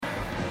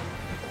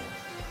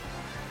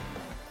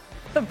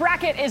The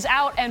bracket is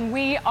out, and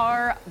we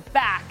are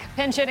back.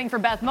 Pinch hitting for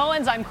Beth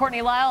Mowins. I'm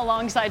Courtney Lyle,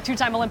 alongside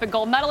two-time Olympic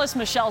gold medalist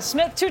Michelle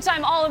Smith,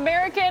 two-time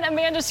All-American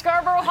Amanda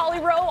Scarborough, Holly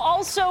Rowe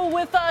also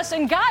with us.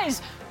 And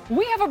guys,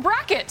 we have a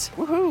bracket.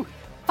 Woohoo!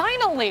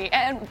 Finally.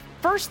 And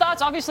first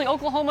thoughts, obviously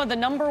Oklahoma, the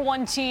number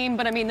one team.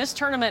 But I mean, this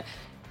tournament,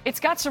 it's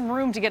got some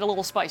room to get a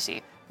little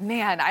spicy.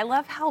 Man, I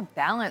love how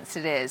balanced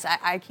it is.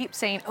 I keep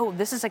saying, oh,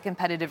 this is a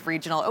competitive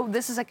regional. Oh,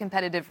 this is a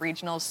competitive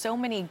regional. So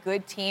many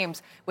good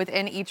teams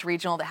within each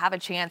regional that have a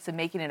chance of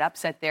making an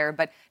upset there,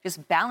 but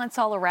just balance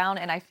all around.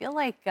 And I feel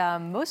like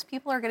most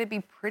people are going to be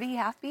pretty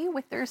happy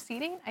with their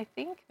seeding, I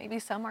think. Maybe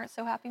some aren't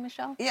so happy,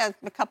 Michelle? Yeah,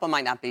 a couple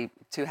might not be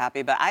too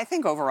happy, but I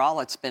think overall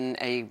it's been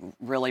a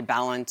really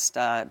balanced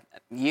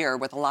year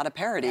with a lot of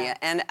parity. Yeah.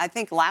 And I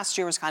think last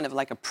year was kind of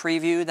like a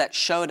preview that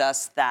showed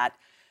us that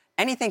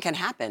anything can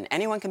happen.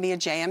 Anyone can be a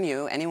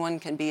JMU. Anyone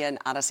can be an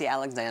Odyssey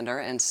Alexander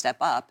and step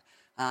up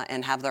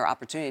and have their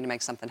opportunity to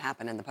make something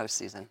happen in the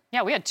postseason.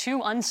 Yeah, we had two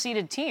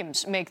unseeded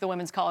teams make the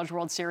Women's College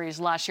World Series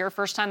last year.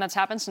 First time that's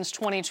happened since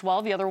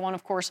 2012. The other one,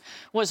 of course,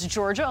 was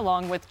Georgia,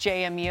 along with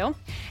JMU.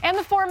 And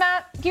the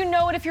format, you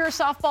know it if you're a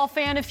softball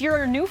fan. If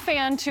you're a new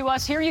fan to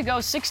us, here you go.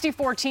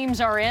 64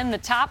 teams are in. The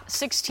top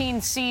 16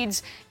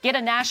 seeds get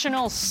a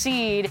national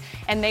seed,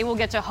 and they will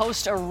get to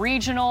host a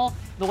regional.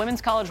 The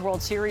Women's College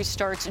World Series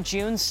starts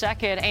June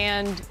 2nd,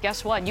 and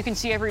guess what? You can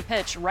see every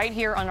pitch right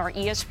here on our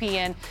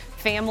ESPN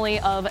family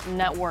of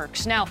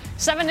networks. Now,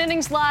 7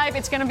 innings live.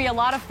 It's going to be a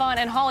lot of fun.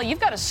 And Holly, you've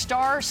got a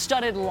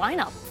star-studded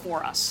lineup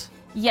for us.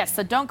 Yes,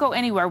 so don't go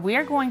anywhere. We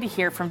are going to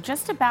hear from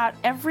just about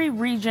every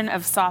region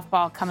of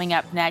softball coming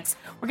up next.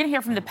 We're going to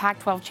hear from the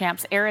Pac-12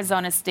 champs,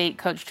 Arizona State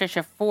coach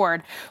Trisha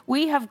Ford.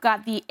 We have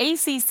got the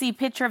ACC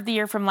Pitcher of the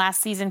Year from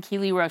last season,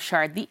 Keely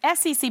Rochard. The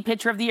SEC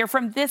Pitcher of the Year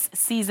from this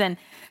season,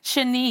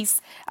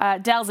 Shanice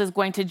Dells, is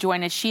going to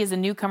join us. She is a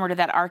newcomer to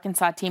that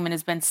Arkansas team and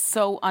has been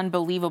so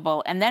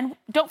unbelievable. And then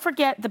don't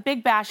forget the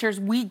big bashers.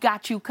 We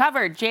got you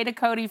covered. Jada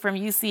Cody from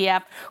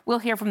UCF. We'll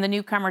hear from the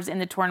newcomers in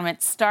the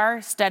tournament.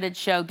 Star-studded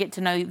show. Get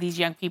to know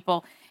these young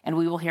people, and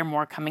we will hear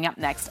more coming up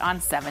next on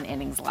 7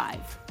 Innings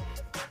Live.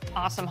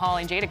 Awesome,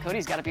 Holly. Jada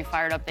Cody's got to be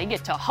fired up. They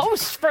get to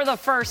host for the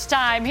first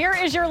time. Here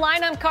is your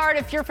lineup card.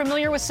 If you're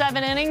familiar with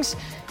 7 innings,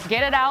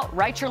 get it out.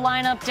 Write your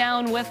lineup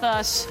down with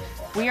us.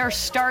 We are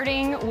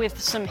starting with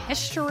some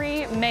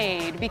history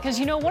made because,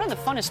 you know, one of the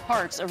funnest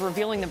parts of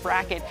revealing the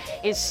bracket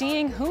is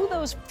seeing who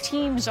those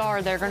teams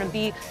are. They're going to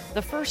be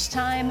the first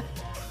time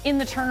in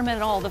the tournament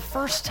at all, the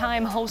first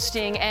time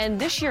hosting. And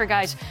this year,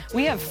 guys,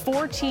 we have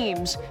 4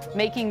 teams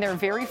making their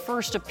very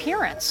first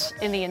appearance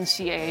in the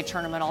NCAA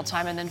tournament all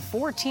time, and then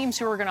 4 teams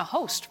who are going to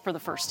host for the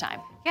first time.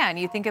 Yeah, and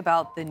you think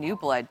about the new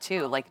blood,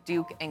 too, like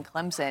Duke and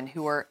Clemson,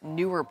 who are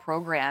newer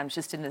programs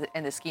just in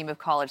the scheme of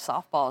college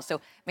softball.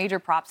 So major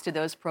props to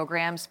those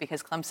programs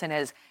because Clemson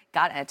has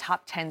gotten a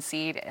top 10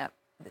 seed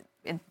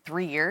in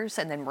 3 years,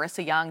 and then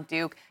Marissa Young,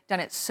 Duke, done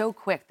it so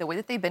quick. The way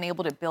that they've been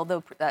able to build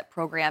that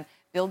program,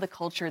 build the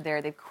culture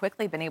there, they've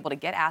quickly been able to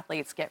get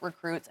athletes, get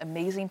recruits,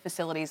 amazing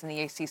facilities in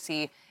the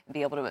ACC, and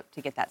be able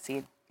to get that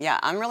seed. Yeah,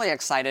 I'm really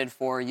excited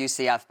for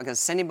UCF because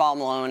Cindy Ball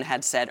Malone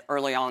had said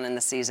early on in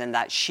the season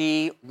that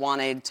she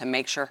wanted to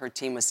make sure her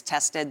team was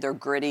tested. They're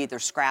gritty, they're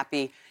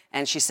scrappy.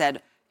 And she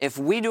said, if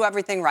we do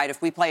everything right,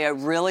 if we play a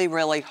really,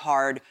 really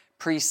hard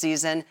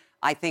preseason,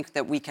 I think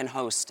that we can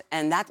host.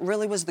 And that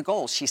really was the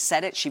goal. She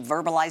said it, she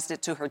verbalized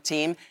it to her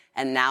team,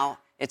 and now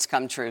it's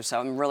come true. So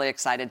I'm really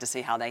excited to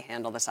see how they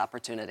handle this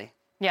opportunity.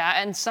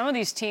 Yeah, and some of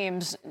these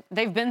teams,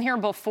 they've been here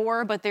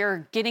before, but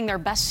they're getting their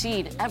best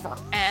seed ever.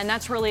 And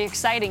that's really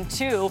exciting,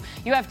 too.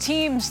 You have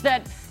teams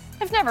that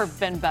have never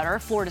been better.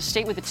 Florida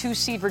State with a 2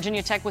 seed,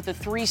 Virginia Tech with a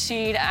 3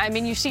 seed. I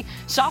mean, you see,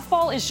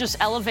 softball is just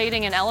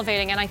elevating and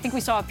elevating, and I think we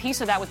saw a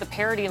piece of that with the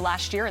parity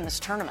last year in this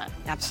tournament.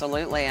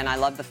 Absolutely, and I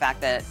love the fact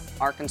that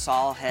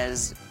Arkansas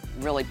has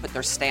really put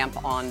their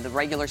stamp on the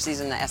regular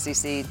season, the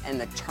SEC,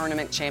 and the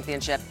tournament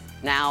championship.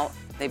 Now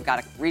they've got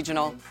a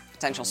regional,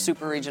 potential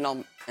super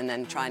regional, and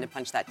then trying to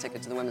punch that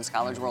ticket to the Women's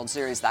College World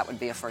Series. That would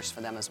be a first for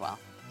them as well.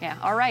 Yeah,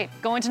 all right.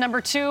 Going to number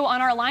 2 on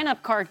our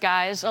lineup card,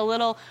 guys. A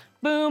little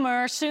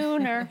Boomer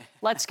Sooner.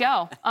 Let's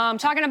go.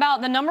 Talking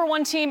about the number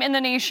 1 team in the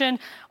nation,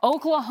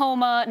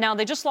 Oklahoma. Now,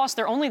 they just lost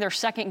their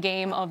second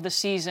game of the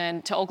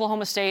season to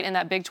Oklahoma State in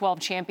that Big 12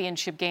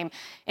 championship game.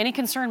 Any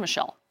concern,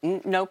 Michelle?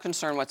 No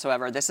concern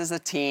whatsoever. This is a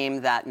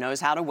team that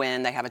knows how to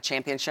win. They have a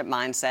championship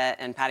mindset,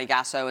 and Patty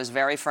Gasso is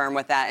very firm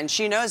with that. And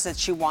she knows that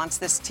she wants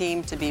this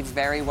team to be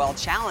very well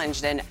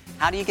challenged. And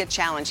how do you get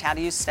challenged? How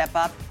do you step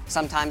up?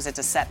 Sometimes it's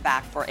a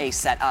setback for a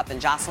setup. And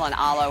Jocelyn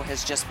Alo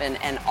has just been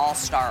an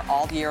all-star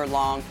all year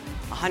long.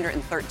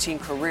 113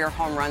 career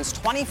home runs,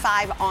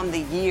 25 on the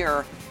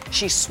year.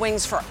 She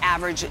swings for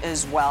average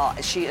as well.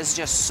 She is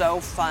just so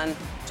fun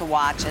to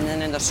watch. And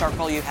then in the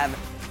circle, you have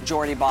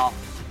Jordy Ball.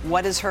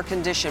 What is her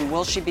condition?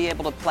 Will she be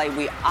able to play?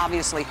 We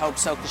obviously hope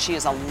so because she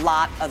has a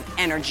lot of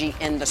energy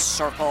in the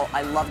circle.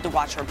 I love to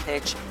watch her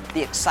pitch,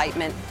 the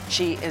excitement.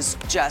 She is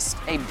just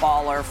a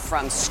baller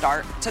from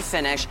start to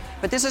finish.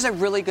 But this is a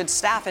really good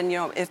staff. And, you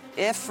know,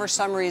 if for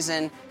some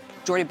reason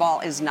Jordy Ball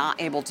is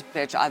not able to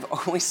pitch. I've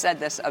always said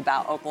this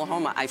about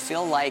Oklahoma. I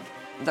feel like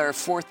their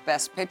fourth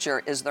best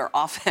pitcher is their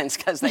offense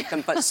because they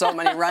can put so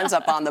many runs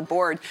up on the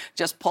board.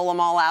 Just pull them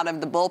all out of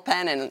the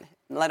bullpen and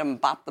let them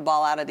bop the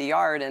ball out of the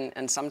yard,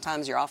 and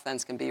sometimes your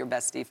offense can be your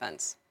best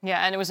defense.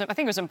 Yeah, and I think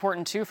it was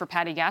important, too, for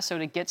Patty Gasso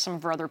to get some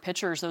of her other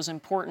pitchers those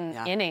important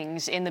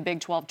innings in the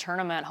Big 12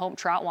 tournament. Home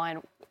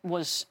Troutwine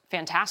was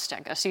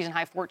fantastic, a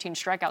season-high 14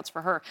 strikeouts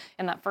for her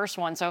in that first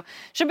one. So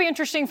should be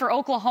interesting for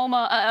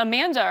Oklahoma.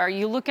 Amanda, are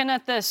you looking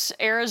at this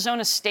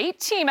Arizona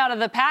State team out of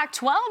the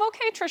Pac-12?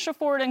 Okay, Trisha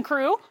Ford and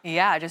crew.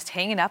 Yeah, just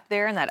hanging up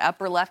there in that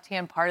upper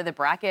left-hand part of the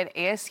bracket.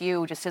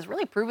 ASU just has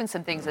really proven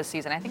some things this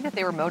season. I think that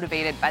they were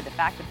motivated by the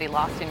fact that they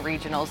lost in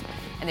regionals,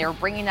 and they were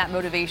bringing that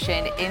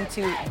motivation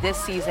into this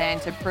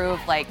season to prove,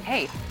 like,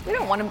 hey, we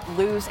don't want to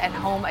lose at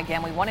home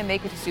again. We want to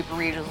make it to super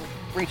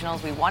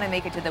regionals. We want to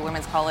make it to the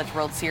Women's College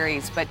World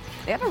Series, but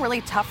they have a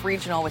really tough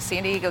regional with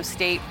San Diego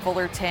State,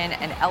 Fullerton,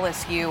 and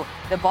LSU.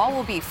 The ball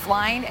will be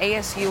flying.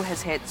 ASU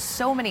has hit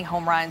so many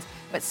home runs,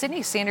 but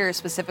Sydney Sanders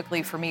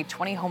specifically for me,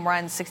 20 home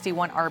runs,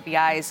 61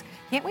 RBIs.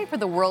 Can't wait for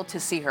the world to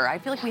see her. I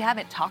feel like we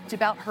haven't talked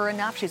about her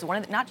enough. She's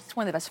not just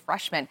one of the best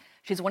freshmen,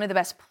 she's one of the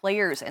best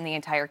players in the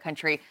entire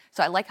country.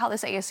 So I like how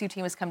this ASU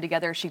team has come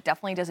together. She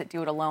definitely doesn't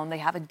do it alone. They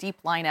have a deep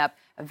lineup,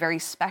 a very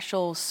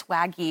special,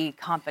 swaggy,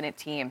 confident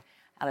team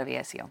out of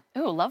ASU.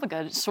 Ooh, love a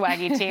good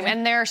swaggy team.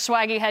 And their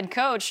swaggy head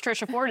coach,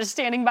 Trisha Ford, is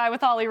standing by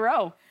with Holly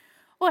Rowe.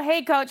 Well,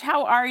 hey, Coach,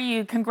 how are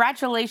you?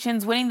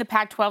 Congratulations winning the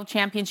Pac-12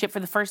 championship for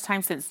the first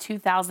time since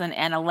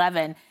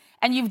 2011.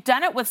 And you've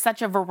done it with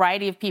such a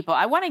variety of people.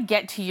 I want to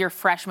get to your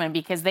freshmen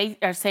because they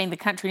are saying the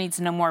country needs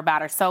to know more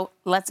about her. So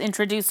let's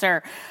introduce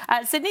her.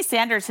 Sydney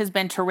Sanders has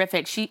been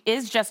terrific. She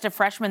is just a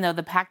freshman, though,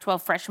 the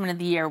Pac-12 Freshman of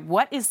the Year.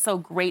 What is so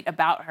great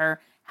about her?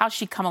 How's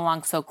she come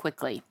along so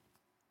quickly?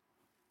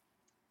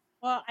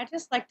 Well, I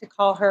just like to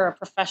call her a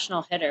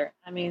professional hitter.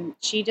 I mean,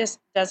 she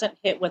just doesn't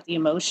hit with the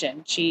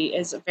emotion. She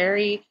is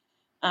very,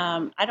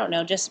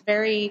 just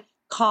very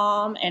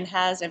calm and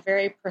has a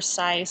very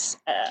precise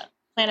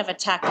plan of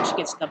attack when she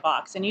gets in the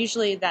box. And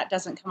usually that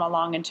doesn't come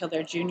along until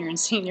their junior and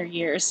senior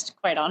years,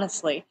 quite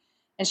honestly.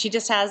 And she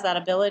just has that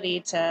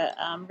ability to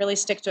really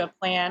stick to a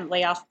plan,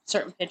 lay off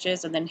certain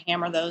pitches, and then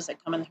hammer those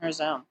that come in her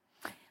zone.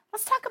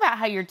 Let's talk about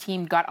how your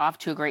team got off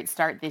to a great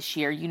start this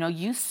year. You know,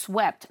 you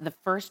swept the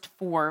first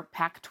 4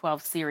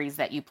 Pac-12 series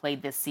that you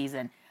played this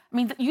season. I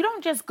mean, you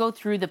don't just go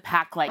through the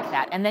Pac like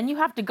that. And then you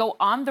have to go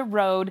on the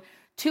road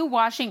to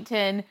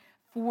Washington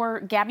for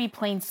Gabby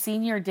Plain's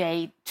senior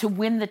day to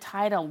win the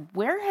title.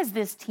 Where has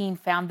this team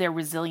found their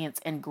resilience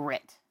and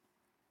grit?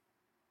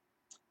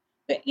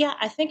 But yeah,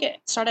 I think it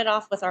started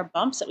off with our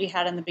bumps that we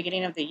had in the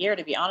beginning of the year,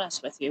 to be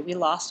honest with you. We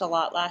lost a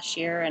lot last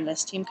year, and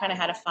this team kind of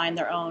had to find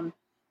their own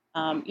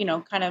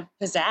kind of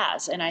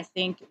pizzazz. And I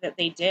think that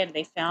they did.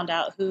 They found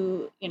out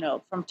who,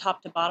 from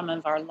top to bottom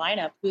of our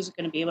lineup, who's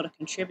going to be able to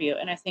contribute.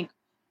 And I think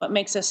what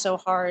makes us so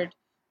hard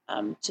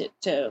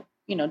to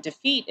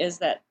defeat is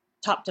that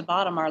top to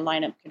bottom, our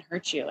lineup can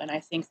hurt you. And I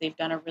think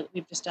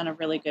we've just done a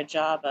really good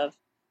job of,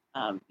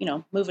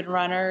 moving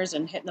runners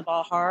and hitting the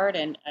ball hard.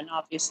 And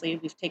obviously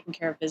we've taken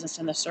care of business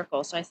in the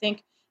circle. So I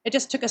think it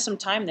just took us some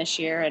time this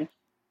year.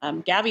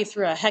 And Gabby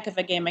threw a heck of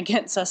a game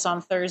against us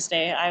on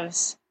Thursday.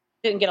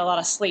 Didn't get a lot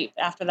of sleep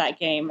after that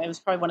game. It was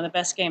probably one of the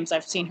best games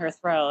I've seen her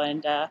throw,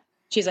 and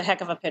she's a heck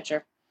of a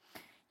pitcher.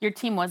 Your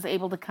team was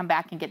able to come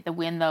back and get the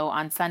win, though,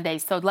 on Sunday.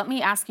 So let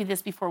me ask you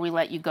this before we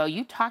let you go.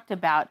 You talked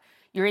about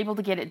you're able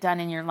to get it done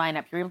in your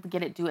lineup. You're able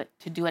to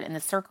do it in the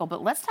circle.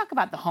 But let's talk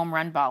about the home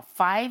run ball.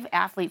 5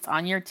 athletes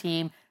on your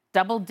team,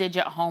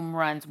 double-digit home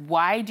runs.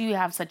 Why do you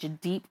have such a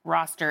deep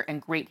roster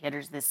and great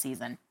hitters this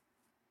season?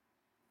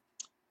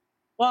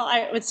 Well,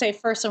 I would say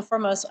first and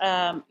foremost,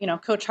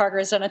 Coach Harger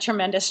has done a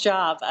tremendous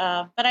job.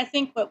 But I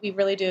think what we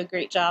really do a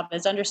great job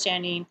is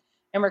understanding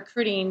and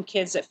recruiting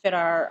kids that fit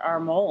our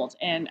mold.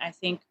 And I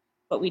think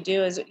what we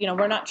do is,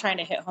 we're not trying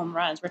to hit home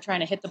runs. We're trying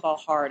to hit the ball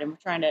hard, and we're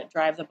trying to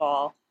drive the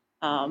ball,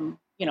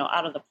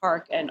 out of the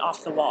park and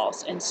off the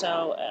walls. And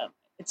so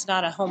it's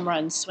not a home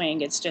run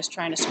swing. It's just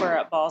trying to square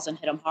up balls and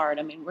hit them hard.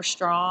 I mean, we're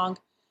strong.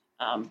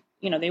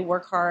 They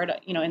work hard,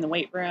 in the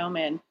weight room,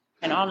 and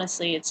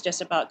honestly, it's just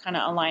about kind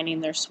of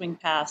aligning their swing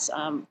paths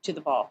to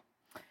the ball.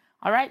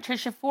 All right,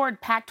 Trisha Ford,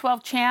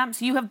 Pac-12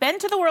 champs. You have been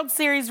to the World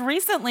Series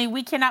recently.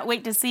 We cannot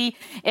wait to see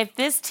if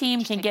this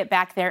team can get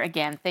back there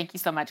again. Thank you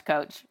so much,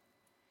 Coach.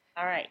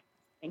 All right.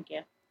 Thank you.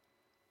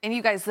 And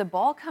you guys, the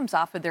ball comes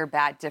off of their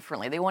bat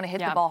differently. They want to hit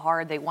the ball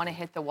hard. They want to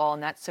hit the wall,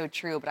 and that's so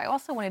true. But I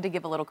also wanted to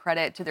give a little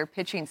credit to their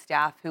pitching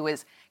staff, who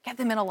has kept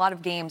them in a lot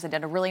of games and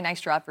done a really nice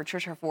job for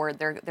Trisha Ford,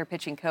 their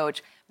pitching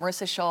coach.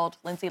 Marissa Schultz,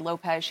 Lindsay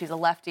Lopez, she's a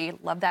lefty.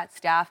 Love that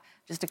staff.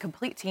 Just a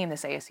complete team,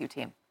 this ASU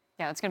team.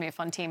 Yeah, it's going to be a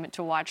fun team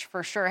to watch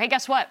for sure. Hey,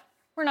 guess what?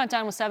 We're not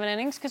done with 7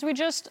 innings because we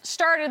just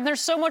started.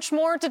 There's so much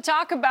more to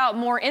talk about.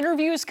 More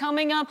interviews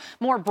coming up,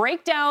 more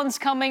breakdowns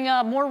coming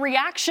up, more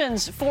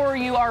reactions for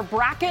you. Our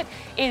bracket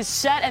is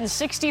set, and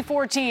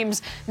 64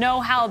 teams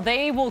know how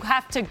they will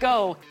have to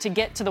go to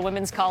get to the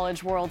Women's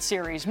College World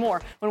Series.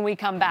 More when we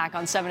come back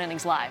on 7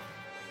 Innings Live.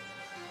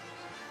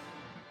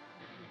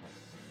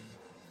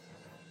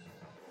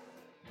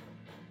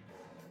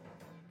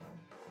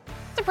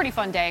 pretty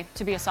fun day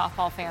to be a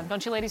softball fan,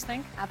 don't you ladies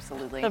think?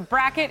 Absolutely. The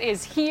bracket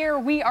is here.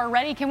 We are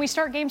ready. Can we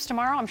start games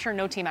tomorrow? I'm sure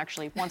no team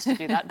actually wants to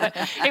do that. But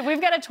hey, we've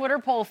got a Twitter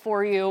poll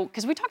for you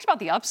because we talked about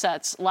the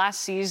upsets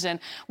last season.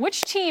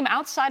 Which team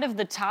outside of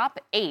the top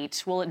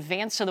 8 will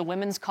advance to the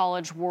Women's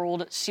College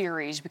World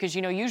Series? Because,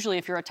 usually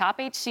if you're a top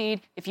 8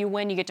 seed, if you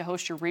win, you get to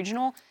host your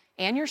regional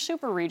and your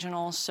super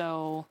regional.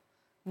 So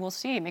we'll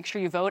see. Make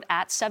sure you vote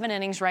at 7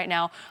 Innings right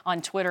now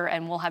on Twitter,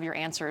 and we'll have your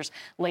answers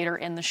later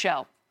in the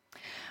show.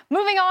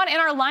 Moving on in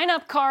our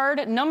lineup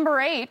card, number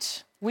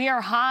 8, we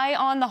are high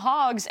on the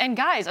Hogs. And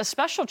guys, a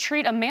special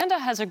treat. Amanda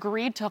has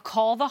agreed to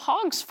call the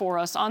Hogs for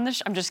us on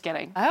this. I'm just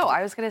kidding. Oh,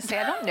 I was going to say,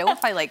 I don't know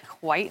if I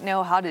quite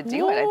know how to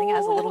do it. I think it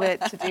has a little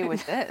bit to do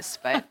with this,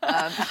 but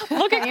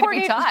look at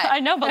Courtney. I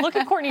know, but look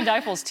at Courtney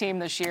Deifel's team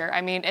this year. I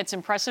mean, it's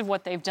impressive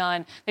what they've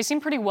done. They seem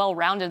pretty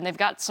well-rounded, and they've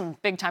got some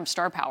big-time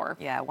star power.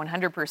 Yeah,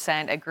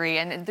 100% agree.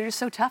 And they're just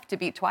so tough to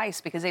beat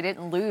twice because they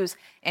didn't lose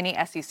any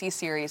SEC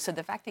series. So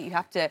the fact that you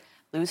have to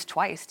lose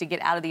twice to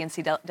get out of the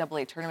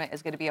NCAA tournament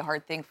is going to be a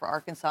hard thing for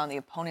Arkansas and the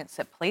opponents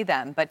that play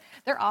them. But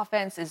their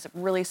offense is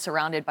really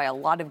surrounded by a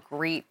lot of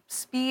great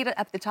speed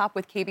up the top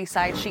with KB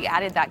Sides. She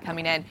added that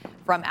coming in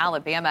from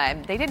Alabama,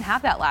 and they didn't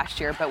have that last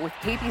year. But with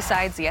KB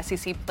Sides, the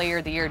SEC Player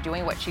of the Year,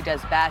 doing what she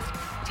does best,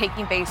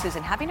 taking bases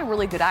and having a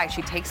really good eye.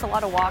 She takes a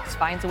lot of walks,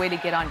 finds a way to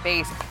get on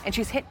base, and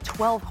she's hit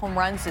 12 home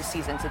runs this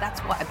season. So that's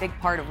a big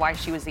part of why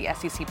she was the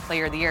SEC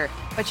Player of the Year.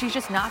 But she's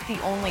just not the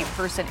only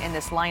person in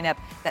this lineup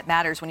that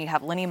matters when you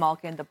have Lenny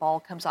Malkin. The ball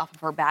comes off of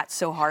her bat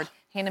so hard.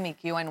 Hannah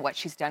McEwen, what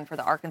she's done for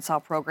the Arkansas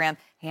program,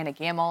 Hannah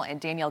Gamble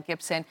and Danielle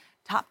Gibson,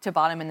 top to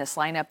bottom in this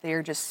lineup. They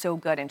are just so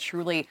good and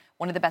truly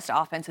one of the best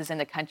offenses in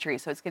the country.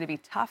 So it's going to be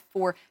tough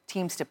for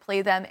teams to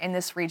play them in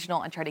this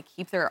regional and try to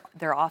keep their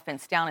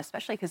offense down,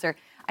 especially because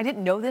I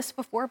didn't know this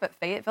before, but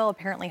Fayetteville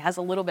apparently has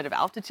a little bit of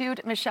altitude,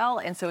 Michelle,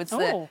 and so it's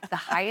the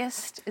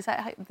highest. Is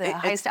that the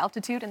highest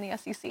altitude in the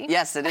SEC?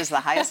 Yes, it is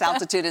the highest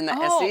altitude in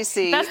the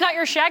SEC. That's not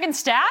your shag and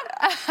stat?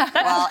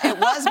 Well, it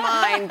was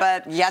mine,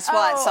 but guess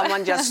what?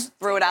 Someone just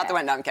threw it out the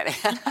window. I'm kidding.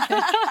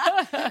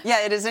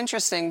 Yeah, it is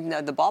interesting.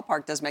 The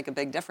ballpark does make a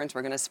big difference.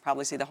 We're going to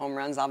probably see the home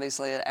runs,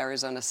 obviously, at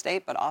Arizona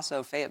State, but also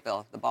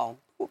Fayetteville. The ball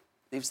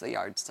leaves the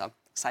yard, so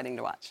exciting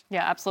to watch.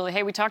 Yeah, absolutely.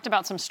 Hey, we talked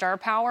about some star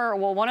power.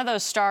 Well, one of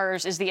those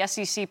stars is the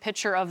SEC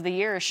Pitcher of the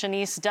Year,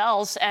 Shanice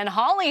Dells, and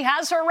Holly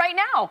has her right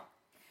now.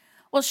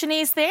 Well,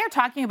 Shanice, they are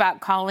talking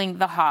about calling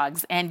the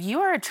Hogs, and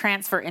you are a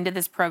transfer into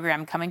this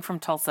program coming from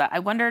Tulsa. I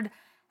wondered,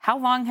 how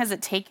long has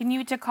it taken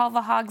you to call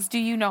the Hogs? Do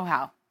you know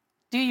how?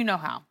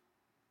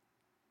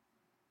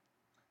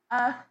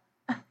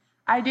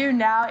 I do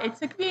now. It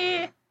took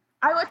me,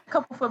 I watched a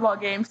couple football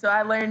games, so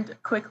I learned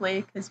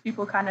quickly because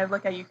people kind of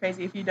look at you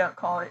crazy if you don't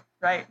call it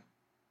right.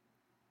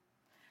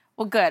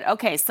 Well, good.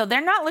 Okay, so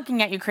they're not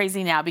looking at you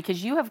crazy now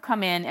because you have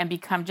come in and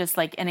become just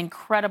like an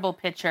incredible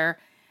pitcher.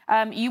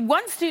 You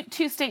won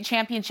 2 state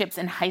championships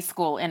in high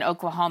school in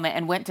Oklahoma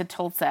and went to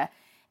Tulsa.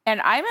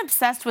 And I'm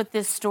obsessed with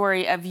this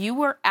story of you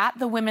were at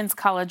the Women's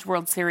College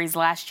World Series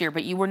last year,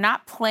 but you were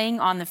not playing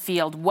on the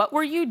field. What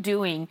were you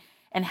doing,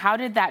 and how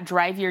did that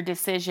drive your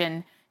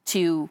decision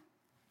to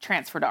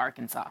transfer to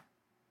Arkansas?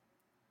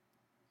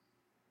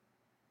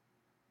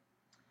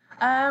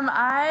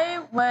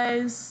 I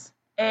was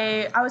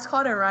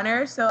called a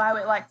runner, so I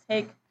would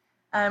take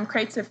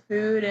crates of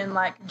food and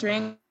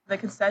drink the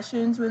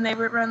concessions when they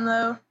would run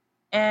low.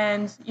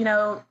 And,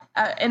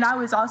 and I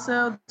was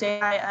also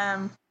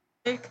for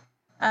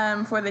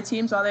the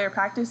teams while they were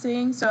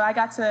practicing. So I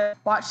got to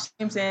watch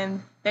teams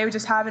and they were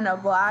just having a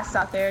blast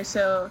out there.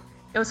 So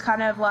it was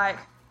kind of like,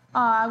 oh,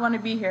 I want to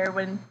be here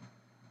when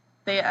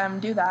they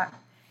do that.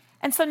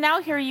 And so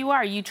now here you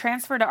are. You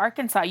transferred to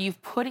Arkansas.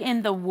 You've put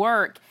in the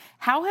work.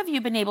 How have you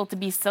been able to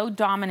be so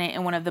dominant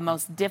in one of the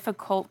most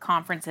difficult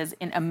conferences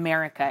in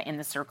America in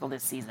the Circle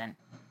this season?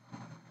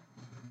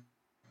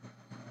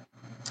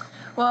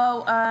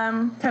 Well,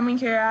 coming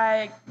here,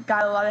 I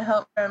got a lot of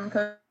help from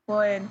Coach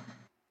Boy, and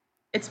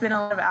it's been a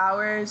lot of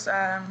hours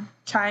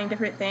trying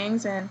different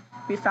things, and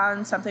we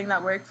found something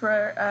that worked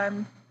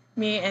for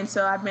me. And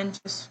so I've been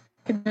just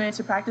continuing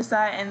to practice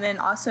that, and then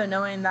also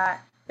knowing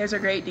that there's a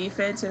great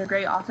defense and a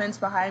great offense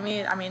behind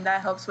me. I mean,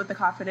 that helps with the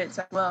confidence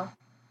as well.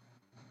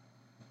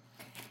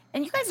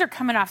 And you guys are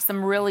coming off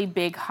some really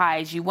big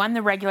highs. You won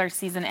the regular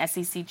season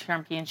SEC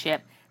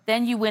championship.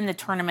 Then you win the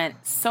tournament.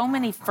 So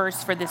many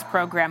firsts for this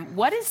program.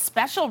 What is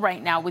special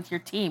right now with your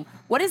team?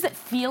 What does it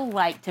feel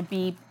like to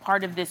be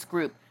part of this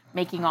group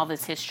making all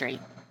this history?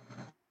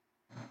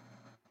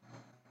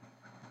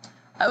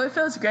 Oh, it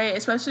feels great,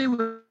 especially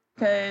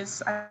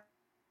because,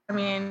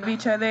 we love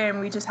each other and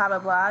we just have a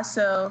blast.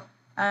 So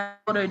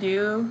able to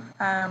do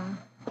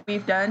what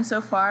we've done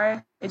so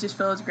far, it just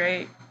feels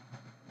great.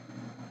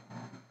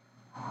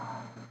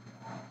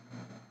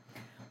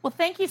 Well,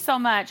 thank you so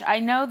much. I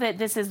know that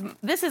this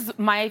is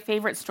my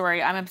favorite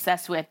story I'm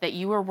obsessed with, that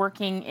you were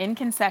working in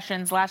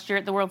concessions last year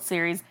at the World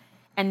Series,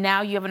 and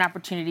now you have an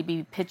opportunity to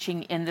be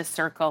pitching in the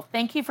Circle.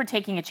 Thank you for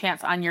taking a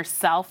chance on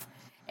yourself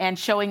and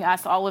showing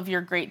us all of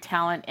your great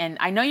talent. And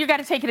I know you got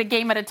to take it a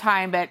game at a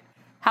time, but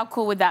How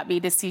cool would that be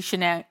to see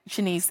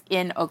Shanice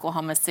in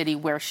Oklahoma City,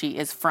 where she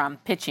is from,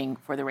 pitching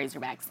for the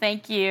Razorbacks?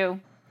 Thank you.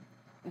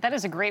 That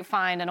is a great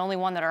find, and only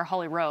one that our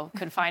Holly Rowe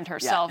could find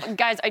herself. Yeah.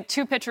 Guys,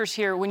 two pitchers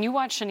here. When you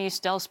watch Shanice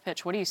Dells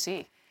pitch, what do you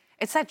see?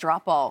 It's that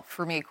drop ball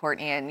for me,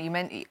 Courtney.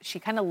 And she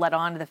kind of led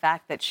on to the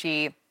fact that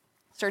she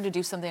started to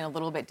do something a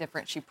little bit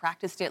different. She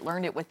practiced it,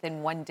 learned it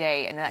within one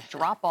day, and that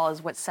drop ball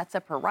is what sets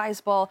up her rise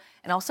ball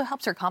and also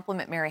helps her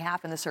complement Mary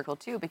Half in the circle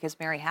too, because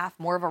Mary Half,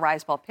 more of a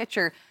rise ball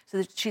pitcher, so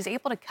that she's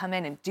able to come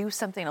in and do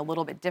something a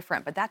little bit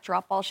different. But that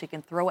drop ball, she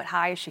can throw it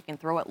high, she can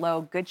throw it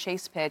low, good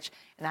chase pitch,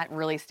 and that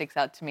really sticks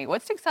out to me.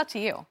 What sticks out to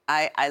you?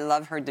 I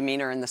love her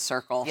demeanor in the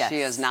circle. Yes. She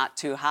is not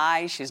too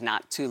high, she's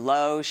not too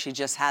low. She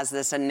just has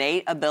this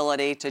innate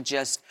ability to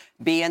just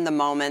be in the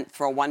moment,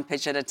 throw one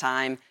pitch at a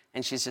time.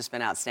 And she's just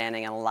been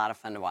outstanding and a lot of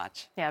fun to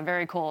watch. Yeah,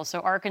 very cool.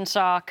 So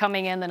Arkansas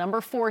coming in the number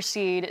 4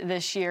 seed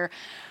this year.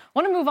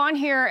 Want to move on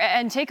here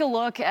and take a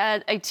look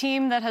at a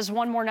team that has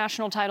won more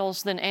national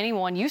titles than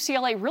anyone.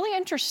 UCLA, really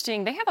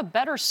interesting. They have a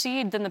better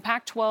seed than the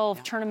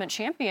Pac-12 tournament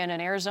champion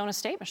in Arizona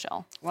State,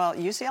 Michelle. Well,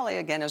 UCLA,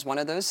 again, is one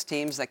of those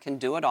teams that can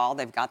do it all.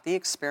 They've got the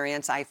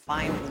experience. I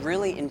find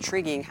really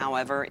intriguing,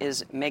 however,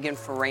 is Megan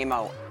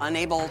Faramo,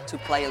 unable to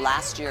play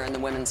last year in the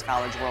Women's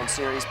College World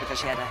Series because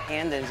she had a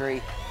hand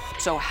injury.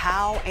 So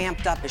how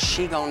amped up is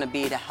she going to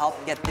be to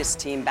help get this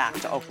team back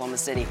to Oklahoma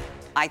City?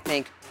 I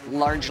think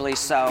largely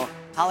so.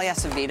 Holly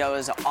Acevedo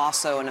is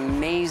also an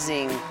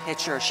amazing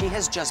pitcher. She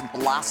has just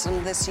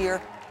blossomed this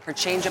year. Her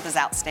changeup is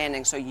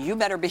outstanding, so you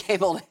better be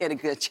able to hit a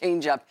good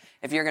changeup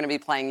if you're going to be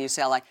playing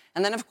UCLA.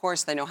 And then, of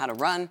course, they know how to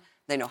run,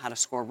 they know how to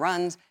score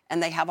runs,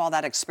 and they have all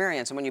that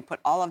experience. And when you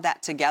put all of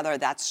that together,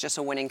 that's just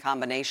a winning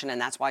combination,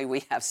 and that's why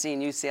we have seen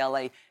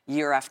UCLA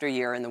year after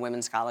year in the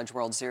Women's College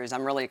World Series.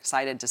 I'm really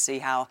excited to see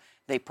how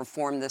they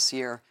performed this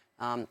year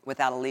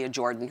without Aaliyah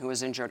Jordan, who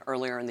was injured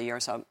earlier in the year.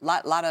 So a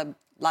lot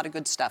of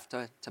good stuff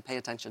to pay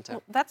attention to.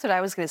 Well, that's what I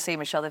was going to say,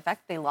 Michelle. The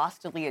fact that they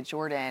lost Aaliyah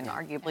Jordan,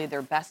 arguably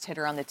their best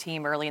hitter on the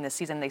team early in the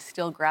season, they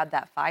still grabbed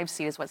that 5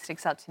 seed is what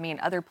sticks out to me. And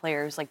other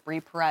players like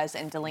Bree Perez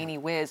and Delaney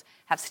Wiz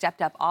have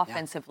stepped up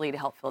offensively to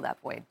help fill that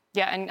void.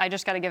 Yeah, and I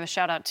just got to give a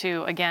shout out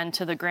too, again,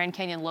 to the Grand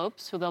Canyon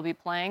Lopes, who they'll be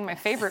playing. My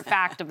favorite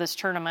fact of this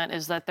tournament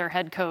is that their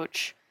head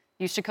coach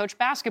used to coach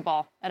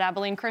basketball at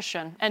Abilene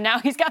Christian, and now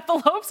he's got the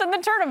Lopes in the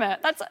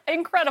tournament. That's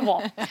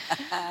incredible.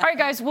 All right,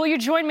 guys, will you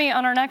join me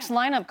on our next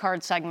lineup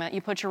card segment? You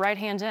put your right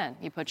hand in,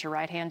 you put your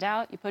right hand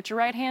out, you put your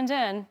right hand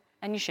in,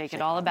 and you shake it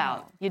all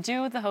about. You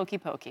do the hokey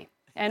pokey.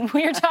 And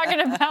we are talking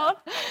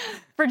about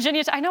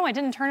Virginia Tech. I know I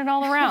didn't turn it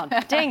all around.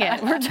 Dang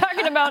it. We're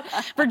talking about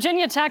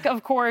Virginia Tech,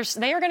 of course.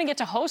 They are going to get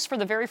to host for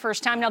the very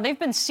first time. Now, they've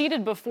been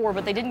seeded before,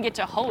 but they didn't get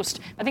to host.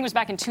 I think it was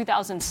back in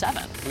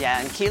 2007. Yeah,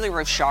 and Keely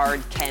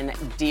Rochard can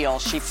deal.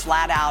 She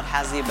flat out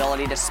has the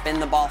ability to spin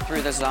the ball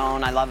through the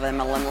zone. I love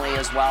Emma Limley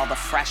as well, the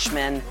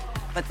freshman.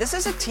 But this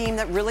is a team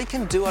that really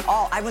can do it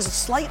all. I was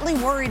slightly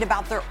worried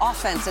about their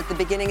offense at the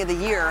beginning of the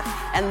year,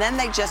 and then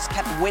they just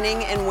kept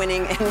winning and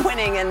winning and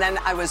winning, and then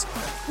I was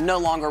no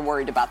longer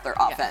worried about their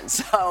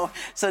offense. Yeah.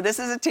 So this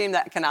is a team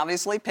that can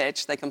obviously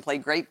pitch. They can play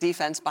great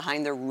defense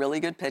behind their really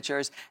good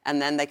pitchers,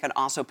 and then they can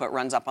also put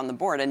runs up on the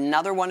board.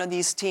 Another one of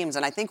these teams,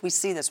 and I think we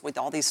see this with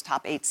all these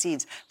top 8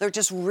 seeds, they're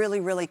just really,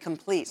 really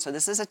complete. So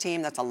this is a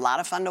team that's a lot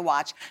of fun to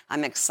watch.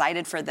 I'm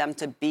excited for them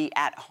to be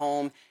at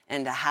home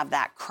and to have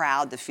that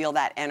crowd, to feel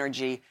that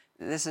energy.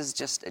 This is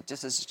just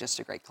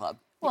a great club.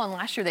 Well, and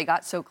last year they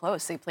got so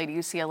close. They played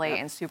UCLA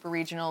in Super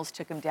Regionals,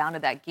 took them down to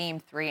that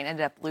Game 3 and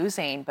ended up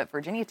losing. But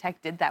Virginia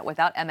Tech did that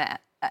without Emma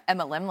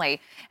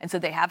Limley. And so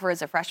they have her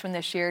as a freshman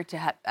this year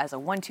as a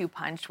 1-2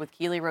 punch with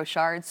Keely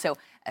Rochard. So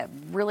a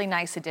really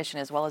nice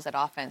addition, as well as that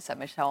offense that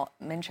Michelle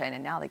mentioned.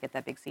 And now they get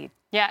that big seed.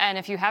 Yeah, and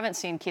if you haven't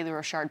seen Keely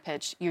Rochard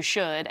pitch, you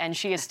should. And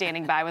she is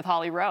standing by with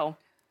Holly Rowe.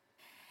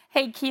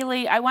 Hey,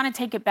 Keely, I want to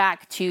take it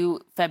back to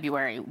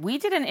February. We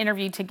did an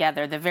interview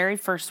together the very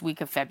first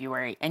week of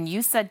February, and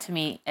you said to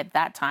me at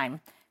that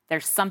time,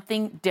 there's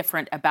something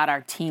different about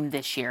our team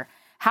this year.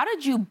 How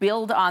did you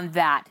build on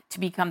that to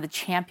become the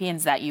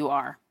champions that you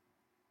are?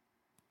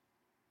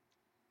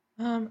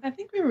 I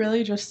think we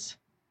really just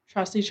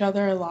trust each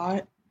other a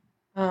lot.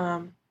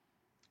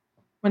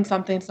 When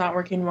something's not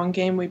working one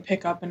game, we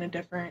pick up in a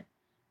different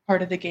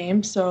part of the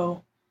game.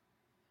 So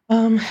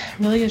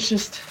really it's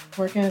just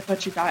working with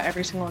what you got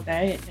every single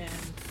day and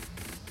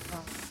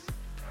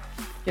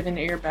giving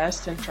it your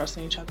best and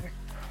trusting each other.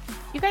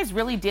 You guys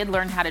really did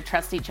learn how to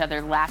trust each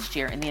other last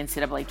year in the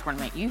NCAA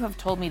tournament. You have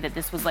told me that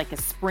this was like a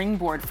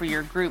springboard for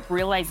your group,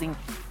 realizing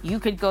you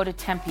could go to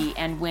Tempe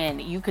and win.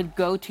 You could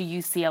go to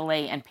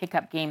UCLA and pick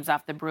up games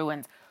off the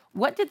Bruins.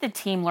 What did the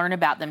team learn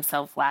about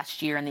themselves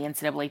last year in the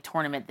NCAA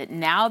tournament that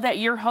now that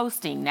you're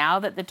hosting, now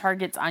that the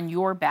target's on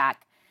your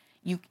back,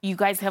 you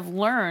guys have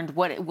learned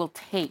what it will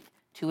take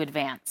to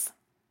advance?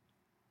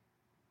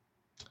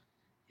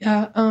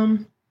 Yeah,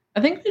 I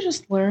think we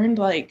just learned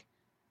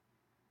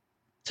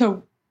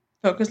to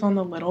focus on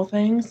the little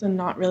things and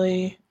not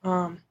really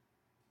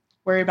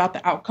worry about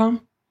the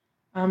outcome.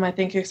 I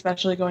think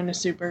especially going to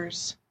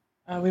Supers,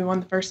 we won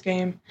the first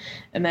game,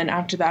 and then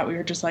after that we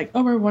were just like,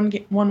 oh, we're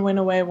one win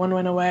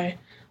away.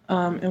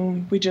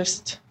 and we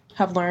just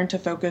have learned to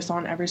focus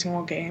on every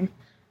single game,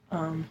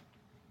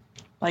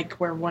 like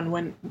we're one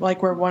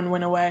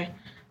win away.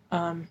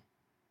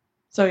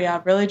 So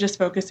yeah, really just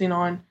focusing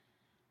on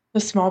the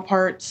small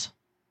parts.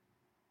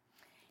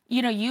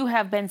 You know, you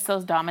have been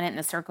so dominant in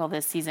the circle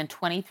this season,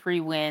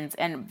 23 wins.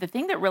 And the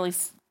thing that really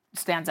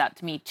stands out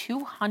to me,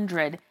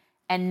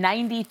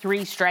 293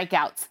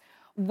 strikeouts.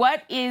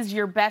 What is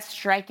your best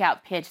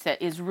strikeout pitch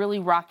that is really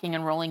rocking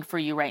and rolling for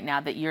you right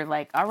now that you're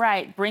like, all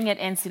right, bring it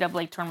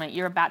NCAA tournament.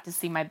 You're about to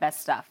see my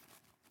best stuff?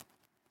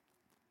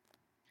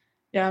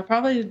 Yeah,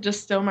 probably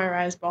just still my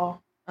rise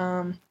ball.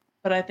 But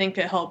I think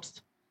it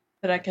helps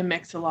that I can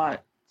mix a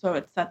lot. So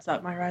it sets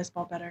up my rise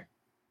ball better.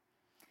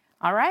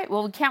 All right.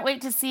 Well, we can't wait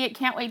to see it.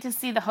 Can't wait to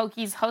see the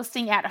Hokies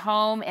hosting at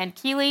home. And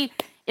Keely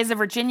is a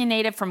Virginia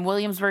native from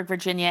Williamsburg,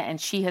 Virginia, and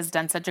she has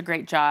done such a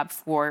great job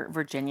for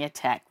Virginia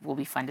Tech. Will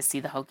be fun to see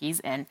the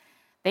Hokies, and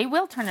they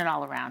will turn it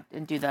all around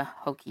and do the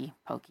hokey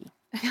pokey.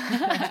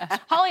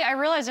 Holly, I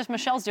realize if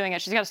Michelle's doing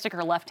it, she's got to stick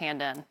her left hand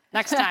in.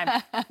 Next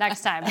time.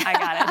 Next time. I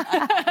got it.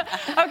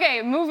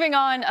 Okay, moving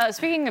on.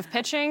 Speaking of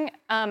pitching,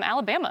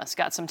 Alabama's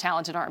got some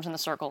talented arms in the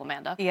circle,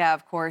 Amanda. Yeah,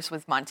 of course,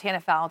 with Montana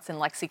Fouts and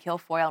Lexi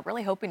Kilfoyle.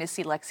 Really hoping to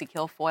see Lexi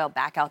Kilfoyle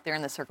back out there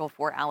in the circle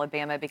for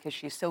Alabama because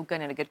she's so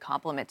good and a good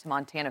complement to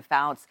Montana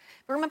Fouts.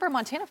 But remember,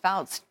 Montana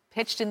Fouts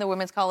pitched in the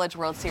Women's College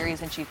World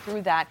Series, and she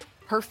threw that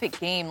perfect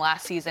game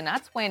last season.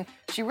 That's when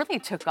she really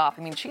took off.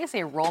 I mean, she is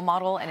a role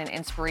model and an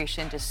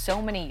inspiration to so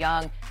many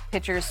young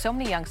pitchers, so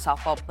many young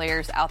softball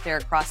players out there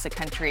across the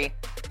country.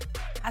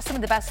 Has some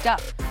of the best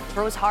stuff.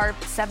 Throws hard,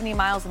 70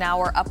 miles an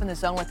hour, up in the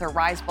zone with her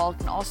rise ball.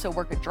 Can also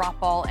work a drop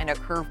ball and a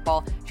curve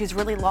ball. She's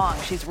really long,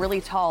 she's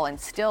really tall, and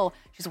still,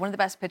 she's one of the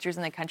best pitchers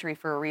in the country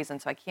for a reason.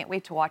 So I can't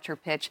wait to watch her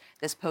pitch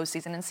this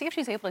postseason and see if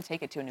she's able to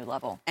take it to a new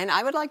level. And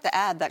I would like to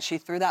add that she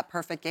threw that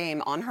perfect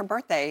game on her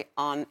birthday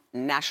on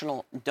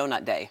National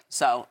Donut Day.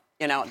 So,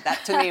 you know,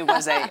 that to me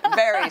was a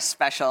very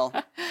special,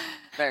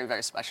 very,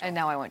 very special. And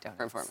now I want donuts.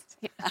 Performance.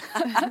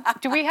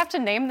 Do we have to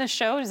name this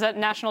show? Is that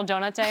National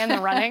Donut Day in the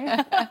running?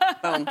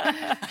 Boom.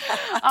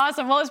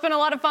 Awesome. Well, it's been a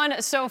lot of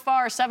fun so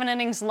far. 7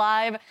 innings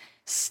live.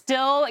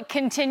 Still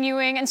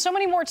continuing, and so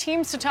many more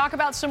teams to talk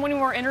about, so many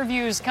more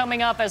interviews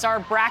coming up as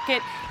our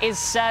bracket is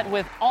set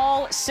with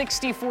all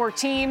 64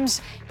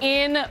 teams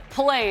in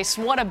place.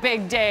 What a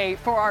big day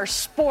for our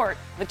sport.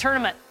 The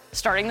tournament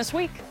starting this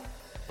week.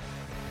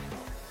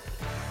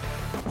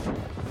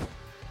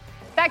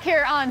 Back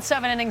here on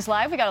 7 Innings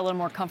Live, we got a little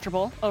more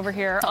comfortable over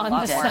here on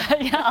the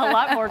set. Yeah, a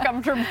lot more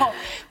comfortable.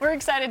 We're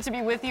excited to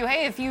be with you.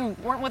 Hey, if you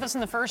weren't with us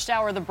in the first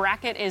hour, the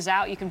bracket is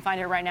out. You can find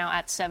it right now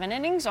at 7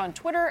 Innings on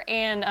Twitter,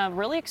 and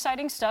really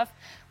exciting stuff.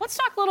 Let's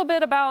talk a little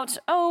bit about,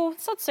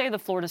 let's say the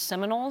Florida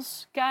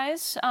Seminoles,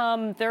 guys.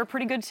 They're a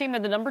pretty good team.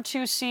 They're the number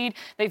 2 seed.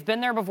 They've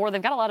been there before.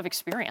 They've got a lot of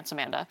experience,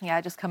 Amanda.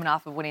 Yeah, just coming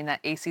off of winning that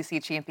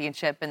ACC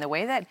championship and the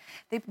way that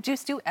they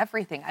just do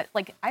everything.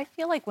 I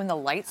feel like when the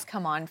lights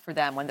come on for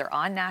them, when they're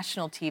on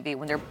national TV,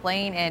 when they're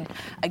playing in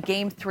a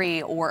game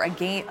 3 or a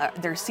game,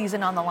 their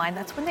season on the line,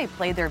 that's when they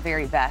play their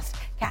very best.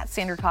 Kat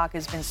Sandercock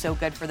has been so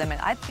good for them, and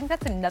I think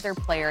that's another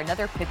player,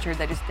 another pitcher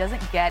that just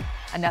doesn't get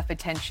enough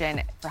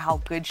attention for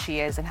how good she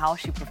is and how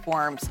she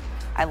performs.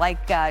 I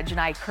like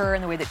Janai Kerr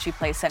and the way that she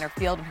plays center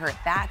field and her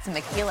at-bats, and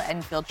Michaela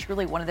Enfield,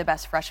 truly one of the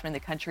best freshmen in the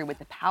country with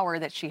the power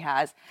that she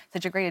has.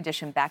 Such a great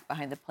addition back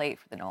behind the plate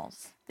for the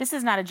Noles. This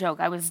is not a joke.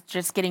 I was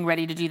just getting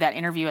ready to do that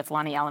interview with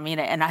Lonnie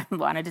Alameda, and I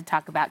wanted to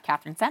talk about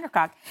Catherine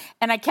Sandercock,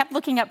 and I kept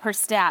looking up her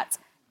stats.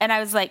 And I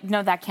was like,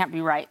 no, that can't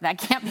be right. That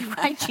can't be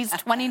right. She's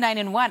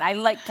 29-1.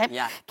 I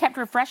kept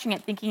refreshing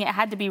it, thinking it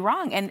had to be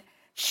wrong. And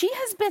she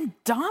has been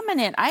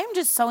dominant. I am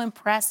just so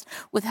impressed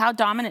with how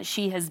dominant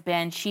she has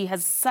been. She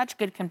has such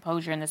good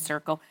composure in the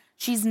circle.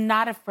 She's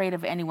not afraid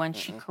of anyone.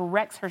 She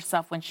corrects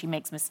herself when she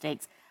makes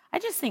mistakes. I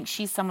just think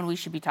she's someone we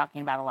should be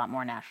talking about a lot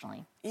more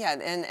nationally. Yeah,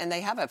 and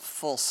they have a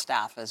full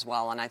staff as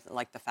well. And I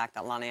like the fact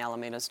that Lonnie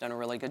Alameda's done a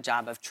really good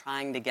job of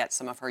trying to get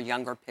some of her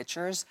younger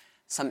pitchers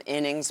some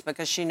innings,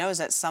 because she knows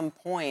at some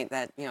point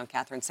that,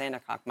 Catherine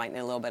Sandercock might need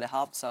a little bit of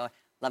help. So I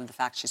love the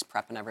fact she's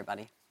prepping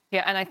everybody.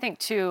 Yeah, and I think,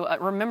 too,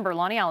 remember,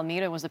 Lonnie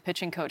Alameda was the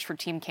pitching coach for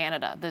Team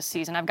Canada this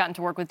season. I've gotten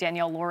to work with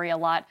Danielle Laurie a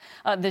lot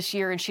this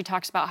year, and she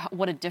talks about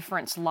what a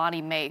difference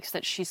Lonnie makes,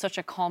 that she's such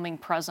a calming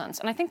presence.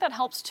 And I think that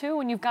helps, too,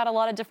 when you've got a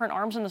lot of different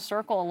arms in the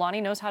circle.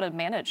 Lonnie knows how to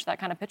manage that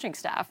kind of pitching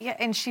staff. Yeah,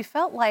 and she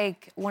felt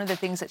like one of the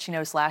things that she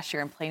noticed last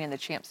year in playing in the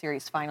Champ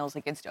Series finals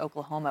against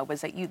Oklahoma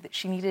was that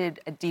she needed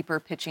a deeper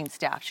pitching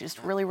staff. She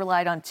just really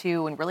relied on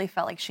 2 and really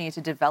felt like she needed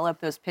to develop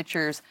those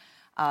pitchers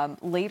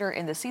later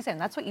in the season.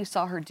 That's what you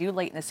saw her do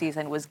late in the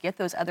season, was get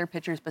those other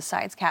pitchers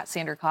besides Kat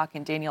Sandercock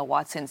and Danielle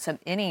Watson some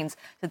innings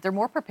that they're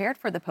more prepared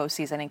for the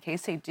postseason in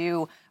case they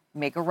do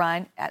make a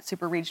run at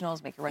Super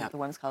Regionals, make a run at the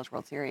Women's College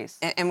World Series.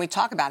 And we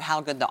talk about how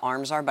good the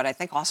arms are, but I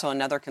think also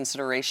another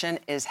consideration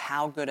is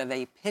how good of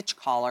a pitch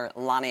caller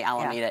Lonnie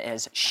Alameda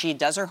is. She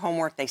does her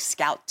homework. They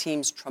scout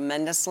teams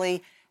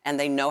tremendously, and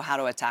they know how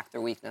to attack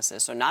their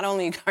weaknesses. So not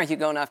only are you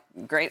going off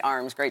great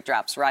arms, great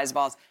drops, rise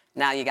balls,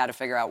 now you got to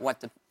figure out what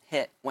to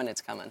hit when it's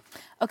coming.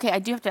 Okay, I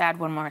do have to add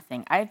one more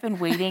thing. I've been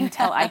waiting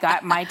till I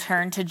got my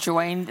turn to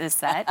join the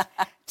set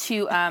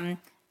to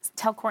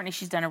tell Courtney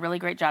she's done a really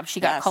great job. She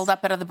got called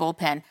up out of the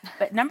bullpen.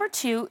 But number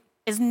 2,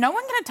 is no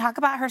one going to talk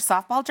about her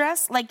softball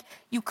dress? Like,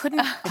 you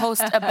couldn't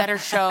host a better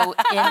show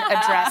in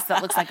a dress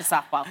that looks like a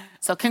softball.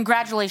 So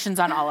congratulations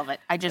on all of it.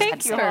 I just had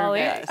to say. Thank you, Holly.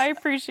 Yes. I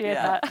appreciate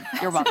that.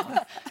 You're welcome.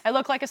 I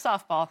look like a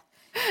softball.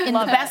 In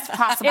the best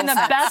possible In the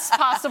sense. best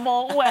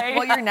possible way.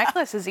 Well, your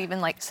necklace is even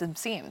like some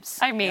seams.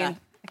 I mean,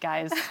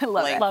 guys,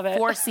 Love it. love it.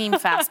 4-seam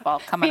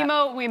fastball coming up.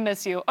 Pimo, we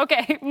miss you.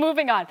 Okay,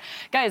 moving on.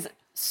 Guys,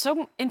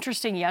 so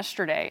interesting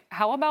yesterday.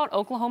 How about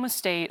Oklahoma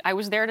State? I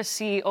was there to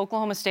see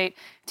Oklahoma State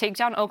take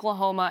down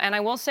Oklahoma. And I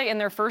will say in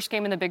their first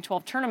game in the Big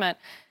 12 tournament,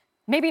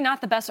 maybe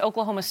not the best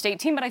Oklahoma State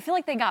team, but I feel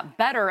like they got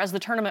better as the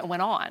tournament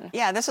went on.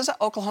 Yeah, this is an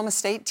Oklahoma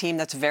State team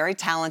that's very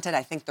talented.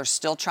 I think they're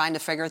still trying to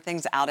figure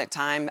things out at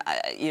time.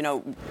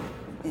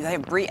 They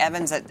have Bree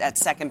Evans at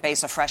second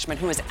base, a freshman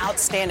who is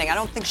outstanding. I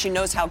don't think she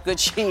knows how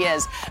good she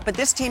is, but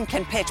this team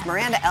can pitch.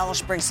 Miranda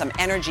Ellis brings some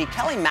energy.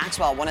 Kelly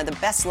Maxwell, one of the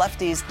best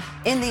lefties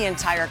in the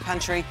entire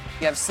country.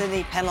 You have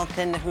Sydney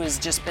Pendleton, who has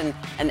just been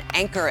an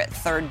anchor at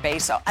third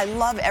base. So I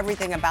love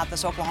everything about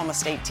this Oklahoma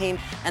State team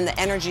and the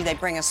energy they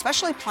bring,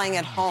 especially playing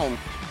at home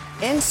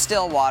in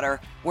Stillwater,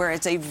 where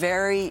it's a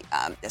very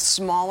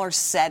smaller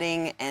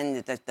setting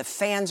and the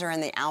fans are in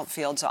the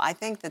outfield. So I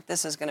think that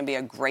this is going to be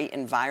a great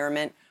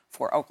environment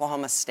for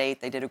Oklahoma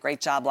State. They did a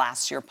great job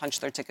last year, punched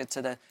their ticket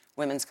to the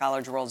Women's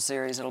College World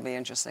Series. It'll be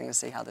interesting to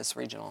see how this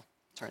regional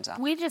turns out.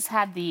 We just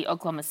had the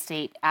Oklahoma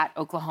State at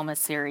Oklahoma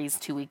series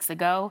 2 weeks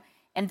ago,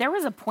 and there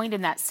was a point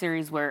in that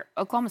series where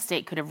Oklahoma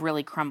State could have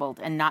really crumbled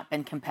and not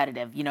been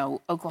competitive. You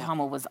know,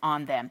 Oklahoma was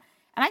on them.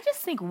 And I just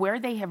think where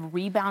they have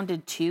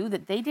rebounded to,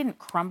 that they didn't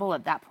crumble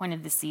at that point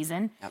of the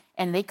season,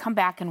 and they come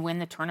back and win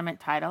the tournament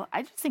title,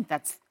 I just think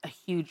that's a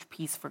huge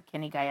piece for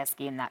Kenny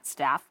Gajewski and that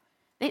staff.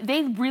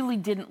 They really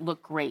didn't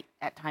look great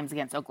at times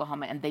against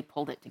Oklahoma, and they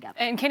pulled it together.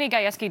 And Kenny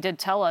Gajewski did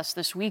tell us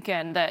this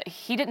weekend that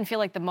he didn't feel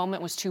like the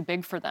moment was too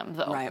big for them,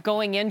 though. Right.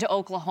 Going into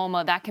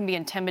Oklahoma, that can be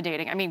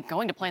intimidating. I mean,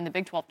 going to play in the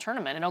Big 12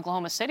 tournament in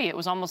Oklahoma City, it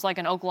was almost like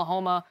an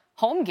Oklahoma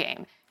home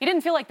game. He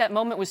didn't feel like that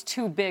moment was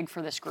too big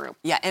for this group.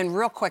 Yeah, and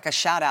real quick, a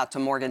shout out to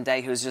Morgan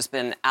Day, who's just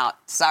been out.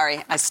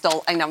 Sorry, I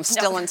know I'm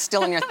still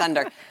in your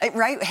thunder.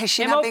 Right? Has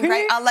she not been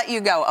great? I'll let you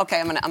go. Okay,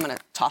 I'm gonna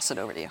toss it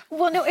over to you.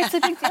 Well, no, it's a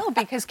big deal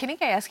because Kenny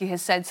Gajewski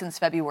has said since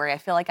February, I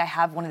feel like I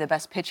have one of the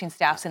best pitching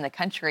staffs in the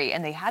country.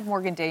 And they had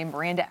Morgan Day,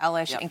 Miranda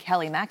Elish, and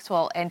Kelly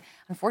Maxwell. And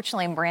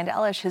unfortunately, Miranda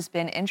Elish has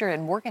been injured,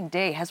 and Morgan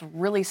Day has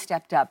really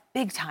stepped up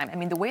big time. I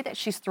mean, the way that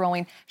she's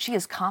throwing, she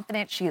is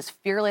confident, she is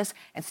fearless,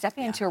 and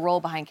stepping into a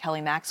role behind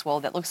Kelly Maxwell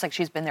that looks like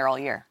she's been there all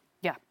year.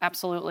 Yeah,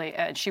 absolutely.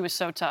 She was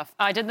so tough.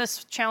 I did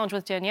this challenge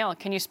with Danielle.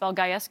 Can you spell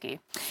Gajewski?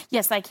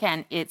 Yes, I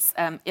can. It's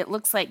it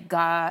looks like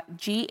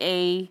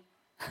Gajewski.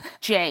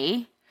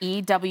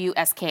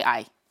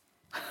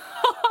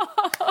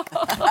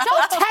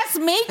 Don't test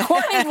me,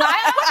 Courtney Ryan.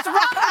 What's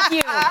wrong with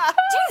you? Do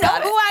you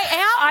know who I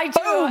am? I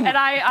do, and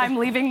I'm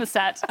leaving the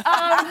set.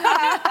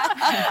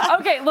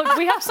 Okay, look,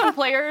 we have some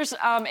players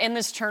in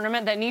this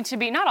tournament that need to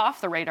be not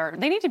off the radar.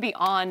 They need to be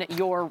on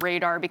your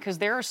radar because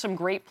there are some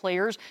great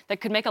players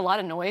that could make a lot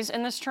of noise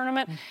in this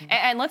tournament.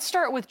 And let's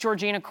start with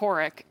Georgina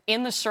Korich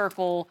in the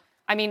circle.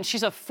 I mean,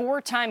 she's a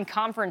 4-time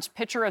conference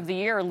pitcher of the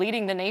year,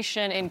 leading the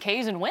nation in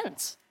Ks and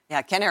wins.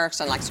 Yeah, Ken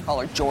Erickson likes to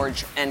call her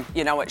George, and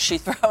you know what? She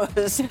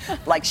throws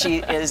like she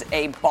is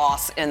a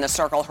boss in the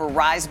circle. Her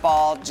rise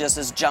ball just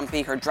is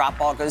jumpy. Her drop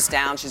ball goes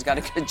down. She's got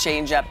a good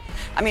changeup.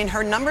 I mean,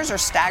 her numbers are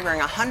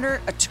staggering.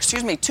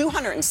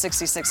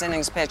 266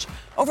 innings pitched,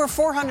 over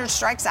 400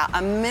 strikes out,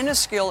 a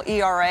minuscule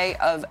ERA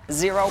of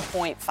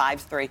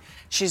 0.53.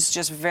 She's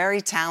just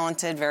very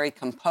talented, very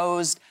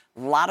composed,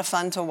 a lot of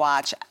fun to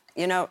watch,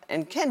 you know,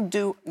 and can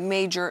do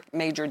major,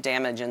 major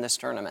damage in this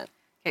tournament.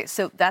 Okay,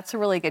 so that's a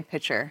really good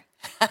pitcher.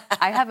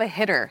 I have a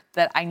hitter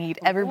that I need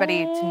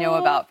everybody to know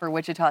about for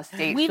Wichita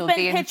State. We've She'll been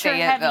be in pitcher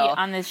heavy Fayetteville.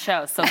 on this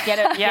show, so give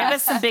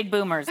us some big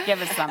boomers.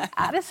 Give us some.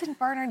 Addison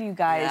Barnard, you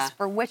guys,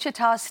 for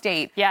Wichita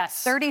State.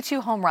 Yes.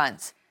 32 home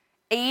runs,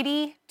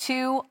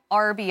 82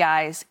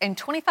 RBIs, and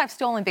 25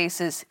 stolen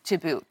bases to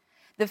boot.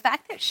 The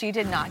fact that she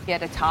did not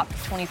get a top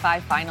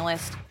 25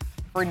 finalist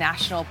for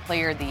National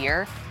Player of the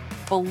Year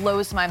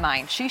blows my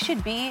mind. She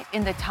should be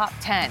in the top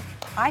 10.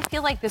 I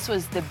feel like this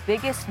was the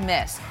biggest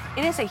miss.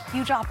 It is a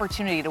huge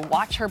opportunity to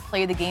watch her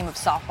play the game of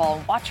softball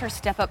and watch her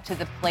step up to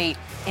the plate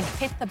and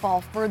hit the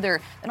ball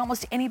further than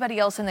almost anybody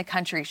else in the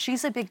country.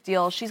 She's a big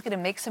deal. She's going to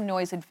make some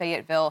noise in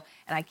Fayetteville,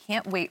 and I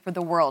can't wait for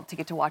the world to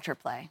get to watch her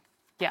play.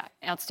 Yeah,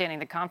 outstanding.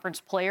 The conference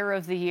player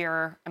of the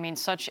year. I mean,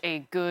 such a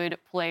good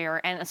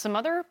player. And some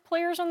other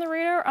players on the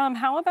radar.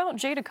 How about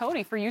Jada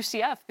Cody for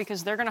UCF?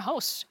 Because they're going to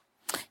host.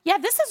 Yeah,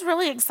 this is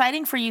really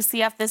exciting for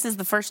UCF. This is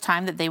the first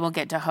time that they will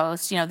get to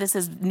host. You know, this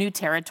is new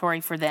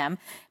territory for them.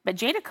 But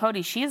Jada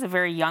Cody, she is a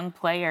very young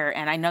player,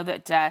 and I know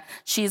that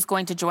she's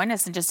going to join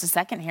us in just a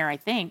second here, I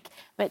think.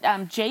 But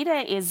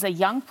Jada is a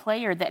young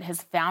player that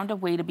has found a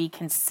way to be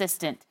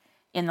consistent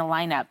in the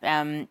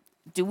lineup.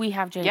 Do we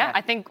have Jada? Yeah, I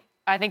think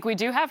I think we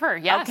do have her,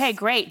 yes. Okay,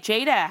 great.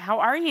 Jada, how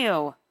are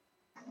you?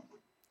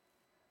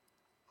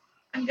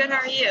 I'm good. How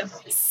are you?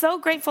 So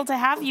grateful to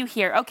have you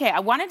here. Okay, I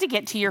wanted to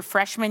get to your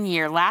freshman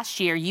year. Last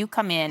year, you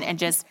come in and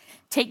just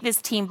take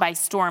this team by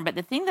storm. But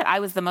the thing that I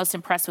was the most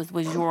impressed with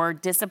was your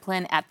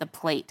discipline at the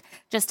plate.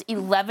 Just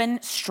 11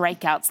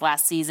 strikeouts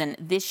last season.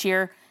 This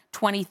year,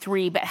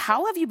 23. But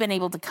how have you been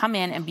able to come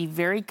in and be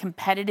very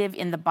competitive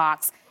in the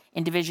box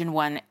in Division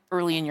I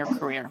early in your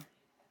career?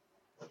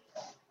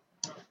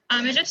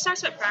 It just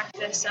starts with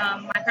practice.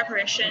 My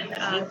preparation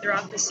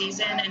throughout the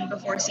season and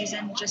before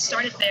season just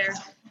started there.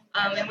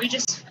 And we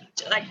just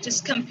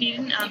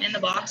competing in the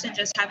box and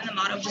just having the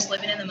motto of just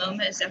living in the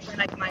moment is definitely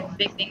like my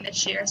big thing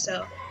this year.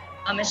 So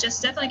it's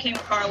just definitely came a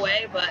far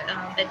way, but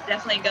it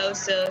definitely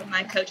goes to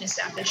my coaching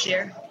staff this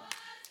year.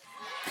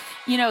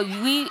 You know,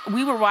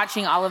 we were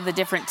watching all of the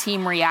different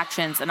team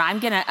reactions, and I'm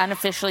going to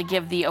unofficially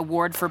give the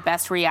award for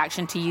best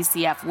reaction to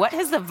UCF. What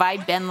has the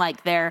vibe been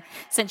like there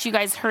since you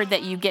guys heard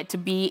that you get to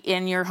be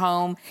in your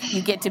home,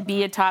 you get to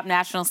be a top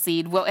national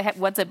seed?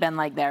 What's it been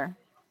like there?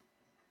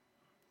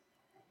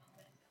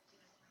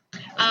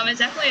 It's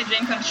definitely a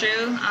dream come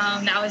true.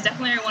 That was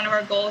definitely one of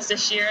our goals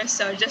this year.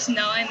 So just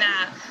knowing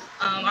that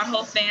our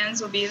whole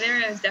fans will be there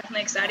is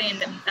definitely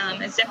exciting.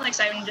 And it's definitely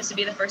exciting just to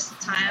be the first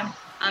time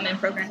in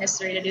program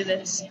history to do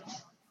this.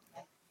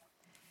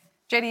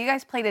 Jada, you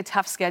guys played a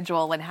tough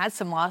schedule and had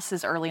some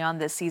losses early on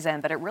this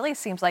season, but it really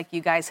seems like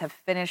you guys have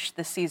finished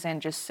the season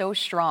just so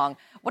strong.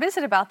 What is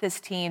it about this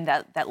team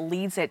that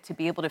leads it to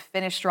be able to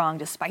finish strong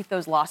despite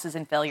those losses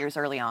and failures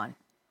early on?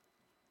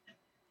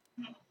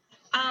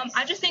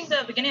 I just think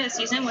the beginning of the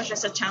season was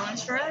just a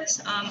challenge for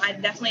us. I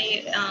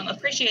definitely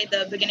appreciate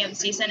the beginning of the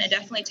season. It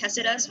definitely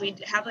tested us. We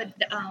have a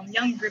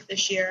young group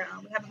this year.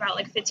 We have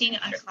about 15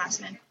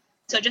 underclassmen.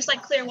 So just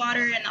like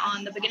Clearwater and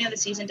on the beginning of the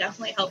season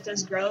definitely helped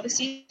us grow the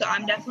season. So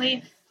I'm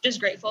definitely just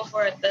grateful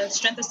for the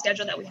strength of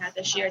schedule that we had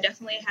this year. It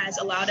definitely has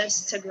allowed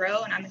us to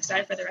grow, and I'm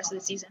excited for the rest of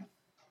the season.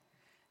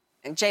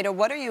 And Jada,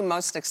 what are you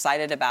most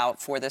excited about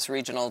for this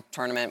regional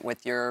tournament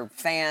with your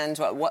fans?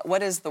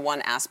 What is the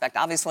one aspect,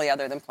 obviously,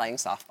 other than playing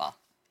softball?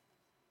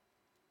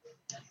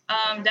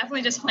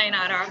 Definitely just playing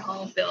at our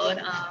home field.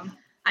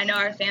 I know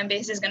our fan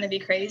base is going to be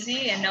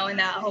crazy, and knowing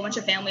that a whole bunch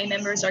of family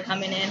members are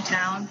coming in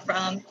town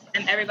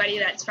and everybody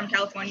that's from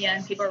California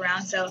and people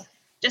around. So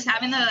just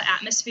having the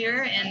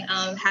atmosphere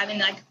and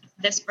having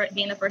this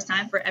being the first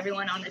time for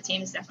everyone on the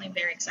team is definitely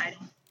very exciting.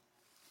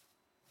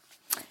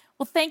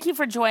 Well, thank you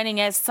for joining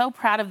us. So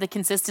proud of the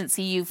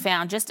consistency you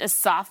found. Just a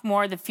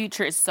sophomore, the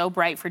future is so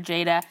bright for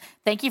Jada.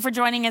 Thank you for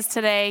joining us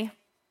today.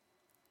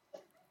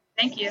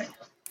 Thank you.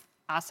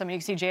 Awesome. You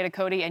can see Jada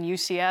Cody and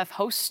UCF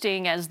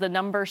hosting as the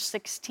number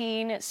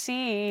 16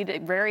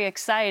 seed. Very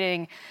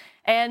exciting.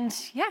 And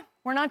yeah,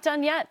 we're not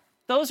done yet.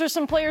 Those are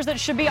some players that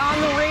should be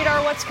on the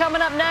radar. What's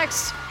coming up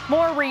next?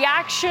 More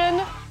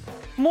reaction,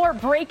 more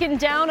breaking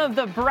down of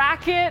the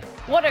bracket.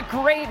 What a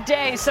great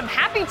day. Some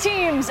happy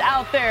teams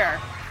out there.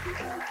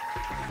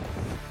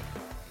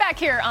 Back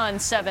here on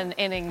 7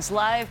 Innings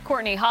Live,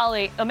 Courtney,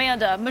 Holly,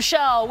 Amanda,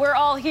 Michelle, we're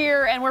all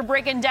here and we're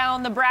breaking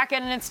down the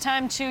bracket, and it's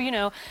time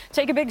to,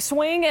 take a big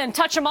swing and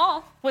touch them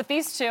all with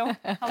these two.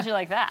 How'd you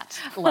like that?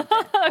 Love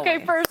it.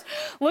 Okay, first,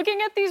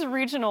 looking at these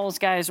regionals,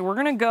 guys, we're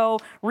going to go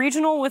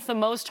regional with the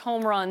most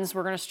home runs.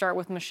 We're going to start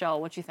with Michelle.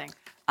 What do you think?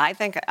 I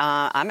think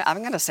I'm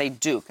going to say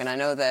Duke, and I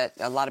know that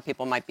a lot of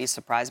people might be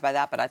surprised by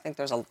that, but I think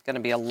there's going to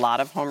be a lot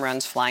of home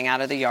runs flying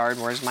out of the yard.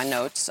 Where's my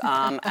notes?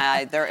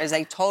 There is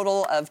a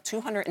total of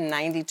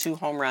 292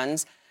 home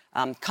runs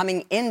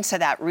coming into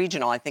that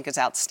regional. I think it's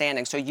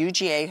outstanding. So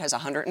UGA has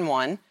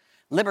 101.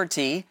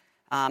 Liberty,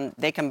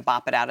 they can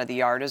bop it out of the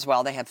yard as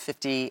well. They have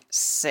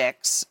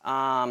 56.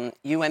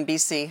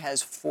 UMBC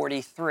has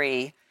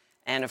 43.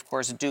 And, of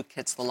course, Duke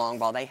hits the long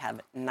ball. They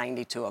have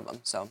 92 of them.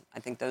 So I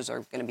think those are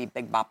going to be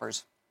big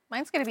boppers.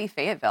 Mine's going to be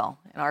Fayetteville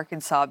in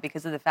Arkansas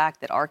because of the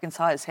fact that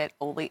Arkansas has hit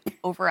only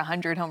over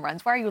 100 home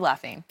runs. Why are you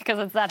laughing? Because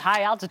it's that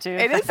high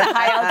altitude. It is the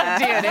high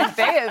altitude in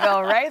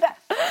Fayetteville, right?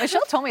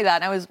 Michelle told me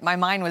that, and my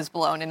mind was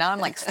blown, and now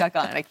I'm stuck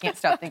on it. I can't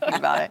stop thinking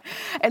about it.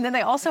 And then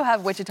they also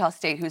have Wichita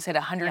State, who's hit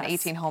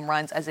 118 home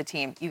runs as a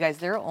team. You guys,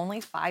 there are only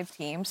 5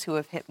 teams who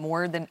have hit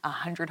more than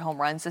 100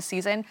 home runs this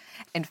season,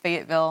 and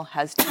Fayetteville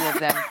has 2 of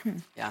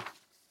them. Yeah.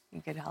 You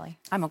good, Holly?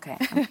 I'm okay.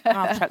 I'm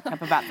all choked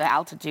up about the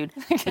altitude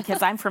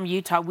because I'm from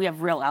Utah. We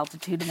have real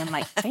altitude, and I'm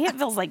like,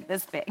 Fayetteville's like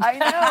this big. I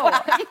know.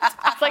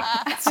 It's like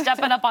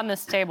stepping up on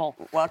this table.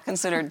 Well,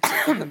 considered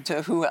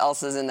to who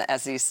else is in the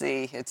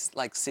SEC, it's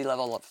like sea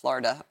level at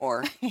Florida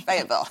or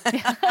Fayetteville.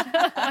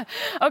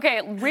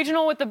 Okay,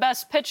 regional with the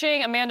best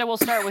pitching. Amanda, we'll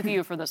start with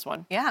you for this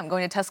one. Yeah, I'm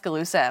going to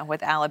Tuscaloosa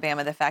with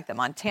Alabama. The fact that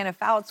Montana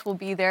Fouts will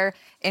be there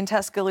in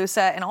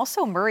Tuscaloosa, and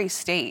also Murray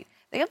State.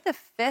 They have the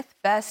 5th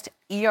best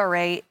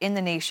ERA in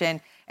the nation.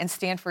 And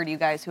Stanford, you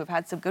guys, who have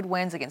had some good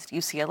wins against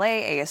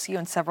UCLA, ASU,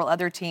 and several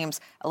other teams.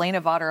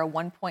 Elena Vaughter, a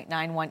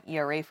 1.91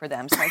 ERA for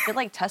them. So I feel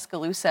like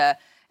Tuscaloosa,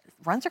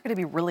 runs are going to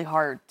be really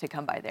hard to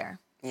come by there.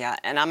 Yeah,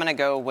 and I'm going to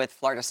go with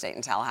Florida State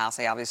and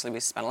Tallahassee. Obviously, we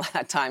spent a lot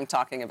of time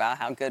talking about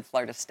how good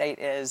Florida State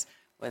is.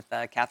 with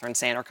Catherine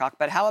Sandercock.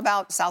 But how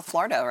about South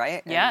Florida,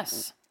 right? Yes.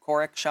 And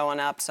Corrick showing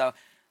up. So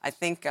I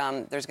think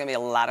there's going to be a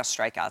lot of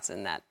strikeouts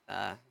in that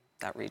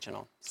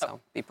regional. So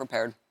be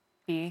prepared.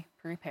 Be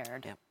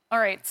prepared. Yep. All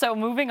right, so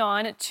moving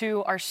on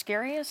to our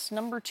scariest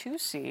number 2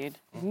 seed.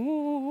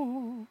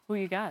 Ooh, who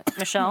you got?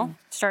 Michelle,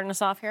 starting us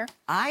off here?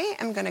 I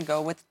am going to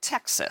go with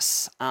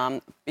Texas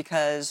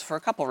because for a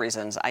couple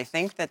reasons. I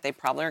think that they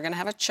probably are going to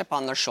have a chip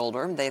on their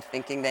shoulder. They're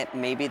thinking that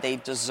maybe they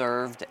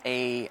deserved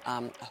a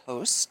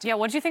host. Yeah,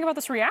 what did you think about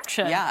this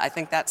reaction? Yeah, I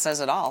think that says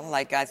it all.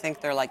 Like, I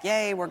think they're like,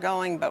 yay, we're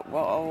going, but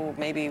whoa,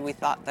 maybe we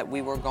thought that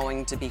we were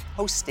going to be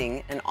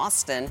hosting in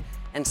Austin.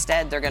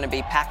 Instead, they're going to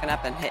be packing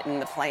up and hitting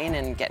the plane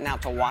and getting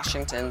out to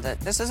Washington.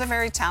 This is a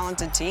very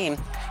talented team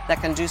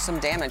that can do some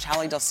damage.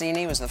 Holly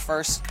Delsini was the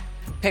first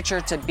pitcher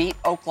to beat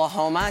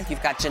Oklahoma.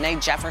 You've got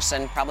Janae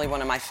Jefferson, probably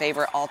one of my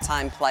favorite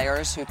all-time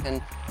players who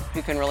can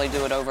really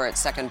do it over at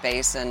second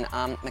base, and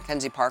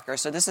Mackenzie Parker.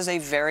 So this is a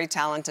very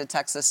talented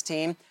Texas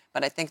team,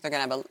 but I think they're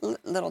going to have a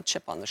little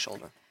chip on the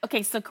shoulder.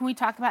 Okay, so can we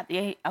talk about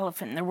the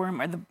elephant in the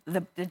room, or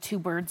the two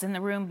birds in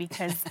the room?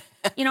 Because,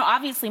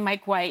 obviously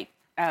Mike White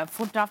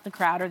flipped off the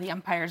crowd or the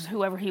umpires,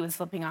 whoever he was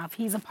flipping off.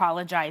 He's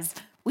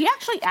apologized. We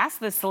actually asked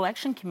the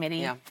selection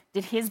committee,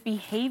 did his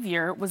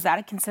behavior, was that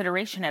a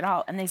consideration at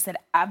all? And they said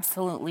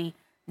absolutely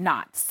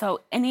not. So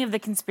any of the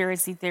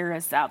conspiracy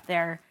theorists out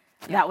there,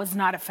 that was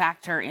not a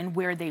factor in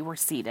where they were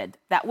seated.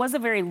 That was a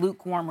very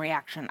lukewarm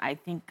reaction, I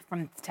think,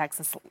 from the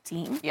Texas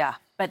team. Yeah.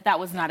 But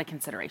that was not a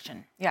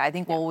consideration. Yeah, I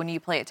think, when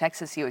you play at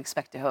Texas, you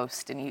expect to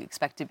host and you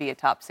expect to be a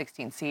top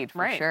 16 seed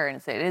for sure.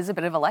 And it is a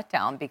bit of a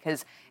letdown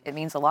because it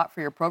means a lot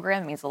for your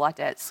program. It means a lot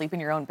to sleep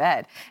in your own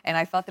bed. And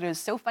I thought that it was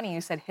so funny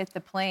you said hit the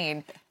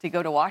plane to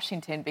go to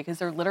Washington because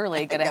they're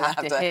literally going to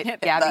have to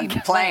hit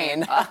Gabby's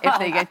plane if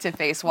they get to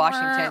face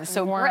Washington.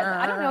 So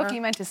I don't know if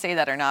you meant to say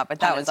that or not, but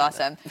that was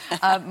awesome.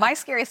 My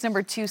scariest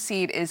number 2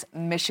 seed is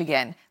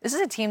Michigan. This is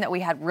a team that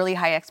we had really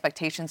high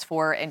expectations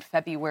for in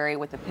February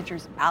with the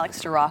pitchers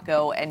Alex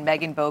Storako and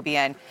Megan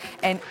Beaubien.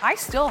 And I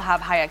still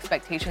have high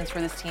expectations for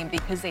this team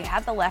because they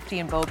have the lefty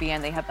in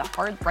Beaubien. They have the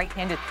hard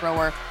right-handed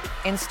thrower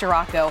in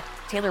Storako.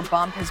 Taylor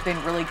Bump has been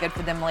really good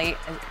for them late.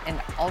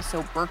 And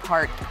also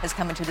Burkhart has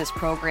come into this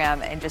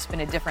program and just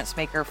been a difference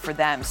maker for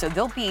them. So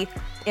they'll be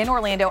in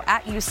Orlando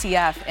at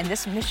UCF. And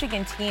this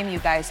Michigan team, you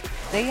guys,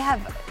 they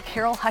have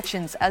Carol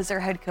Hutchins as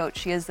their head coach.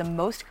 She has the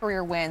most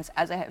career wins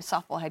as a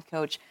softball head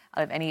coach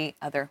out of any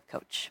other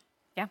coach.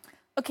 Yeah.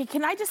 Okay,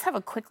 can I just have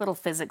a quick little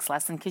physics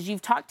lesson? Because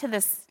you've talked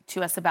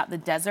to us about the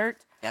desert.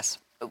 Yes.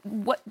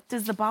 What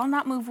does the ball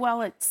not move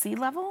well at sea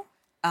level?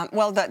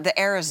 Well, the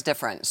air is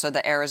different. So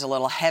the air is a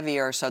little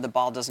heavier, so the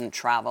ball doesn't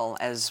travel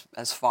as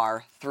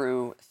far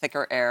through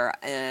thicker air.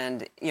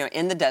 And,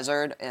 in the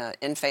desert,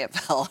 in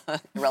Fayetteville,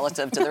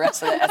 relative to the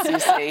rest of the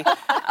SEC,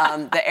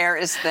 the air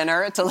is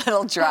thinner. It's a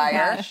little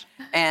drier.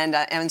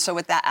 And so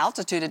with that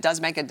altitude, it does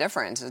make a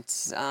difference.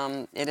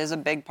 It is a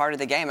big part of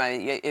the game.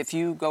 If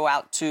you go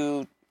out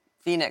to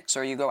Phoenix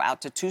or you go out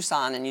to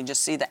Tucson and you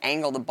just see the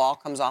angle the ball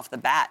comes off the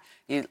bat,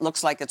 it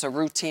looks like it's a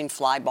routine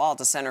fly ball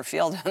to center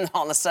field, and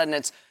all of a sudden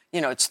it's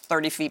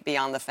 30 feet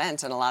beyond the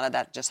fence, and a lot of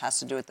that just has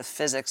to do with the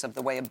physics of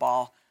the way a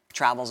ball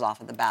travels off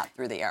of the bat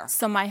through the air.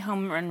 So my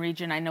home run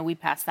region, I know we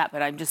passed that,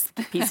 but I'm just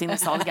piecing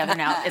this all together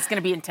now. It's going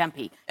to be in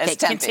Tempe. It's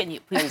Tempe. Continue.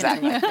 Please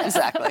exactly. Continue.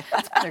 Exactly.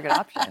 That's another good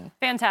option.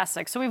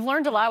 Fantastic. So we've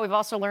learned a lot. We've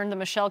also learned that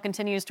Michelle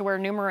continues to wear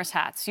numerous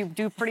hats. You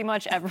do pretty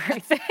much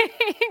everything.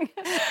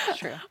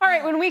 True. All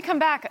right, when we come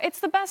back, it's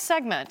the best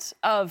segment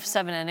of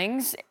 7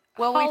 innings.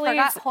 Well, we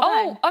forgot. Hold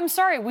on. I'm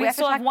sorry. We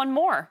still have one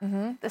more.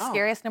 The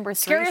scariest number 3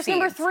 Scariest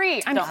number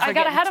 3. I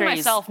got ahead of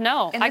myself.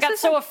 No, I got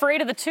so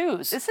afraid of the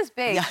 2s. This is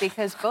big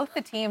because both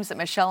the teams that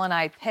Michelle and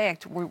I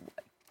picked were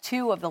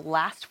 2 of the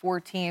last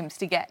 4 teams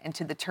to get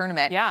into the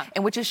tournament. Yeah.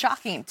 And which is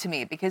shocking to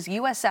me because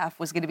USF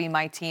was going to be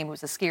my team. It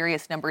was the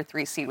scariest number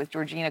 3 seed with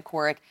Georgina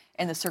Corrick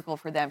in the circle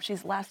for them.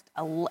 She's left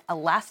a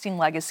lasting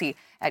legacy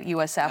at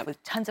USF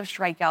with tons of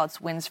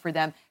strikeouts, wins for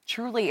them.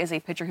 Truly is a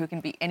pitcher who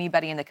can beat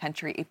anybody in the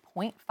country, a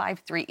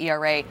 .53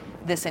 ERA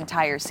this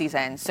entire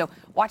season. So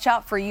watch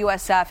out for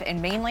USF. And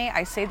mainly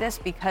I say this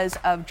because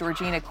of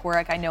Georgina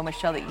Corrick. I know,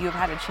 Michelle, that you've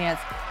had a chance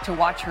to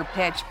watch her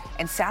pitch.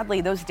 And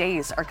sadly, those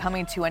days are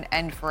coming to an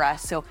end for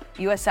us. So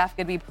USF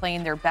could be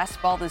playing their best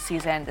ball this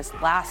season, this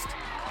last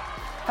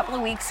couple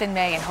of weeks in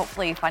May, and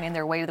hopefully finding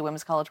their way to the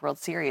Women's College World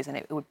Series. And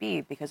it would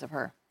be because of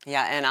her.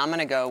 Yeah, and I'm going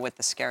to go with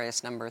the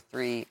scariest number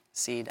 3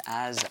 seed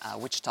as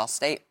Wichita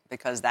State,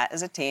 because that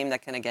is a team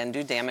that can, again,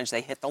 do damage.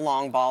 They hit the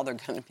long ball. They're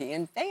going to be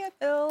in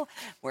Fayetteville,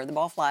 where the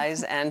ball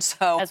flies. And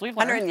so, as we've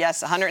learned.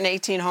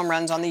 118 home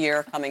runs on the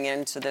year coming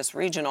into this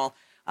regional.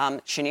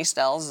 Shanice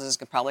Stells is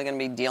probably going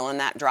to be dealing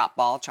that drop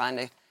ball, trying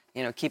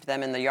to, keep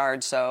them in the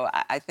yard. So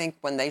I think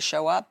when they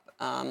show up,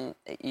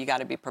 you got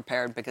to be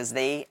prepared because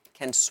they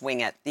can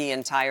swing it, the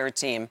entire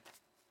team.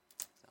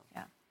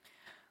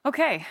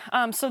 Okay,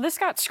 so this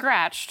got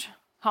scratched.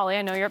 Holly,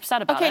 I know you're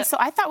upset about it. Okay, so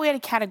I thought we had a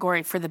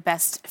category for the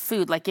best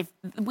food. Like if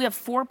we have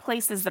 4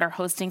 places that are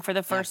hosting for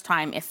the first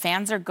time, if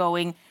fans are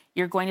going,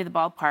 you're going to the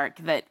ballpark,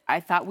 that I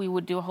thought we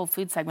would do a whole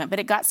food segment, but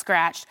it got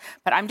scratched.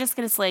 But I'm just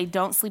going to say,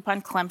 don't sleep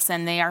on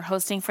Clemson. They are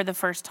hosting for the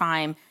first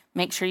time.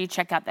 Make sure you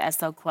check out the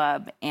SL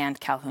Club and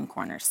Calhoun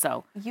Corners.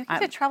 So you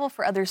get to travel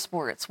for other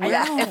sports.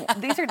 Yeah.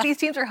 These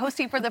teams are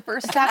hosting for the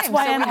first time. That's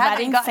why I'm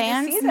letting to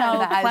fans see them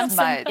know as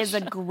Clemson much. is a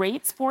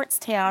great sports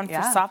town for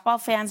softball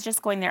fans.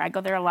 Just going there, I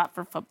go there a lot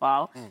for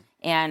football.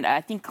 And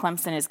I think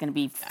Clemson is going to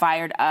be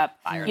fired up.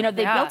 They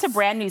built a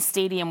brand new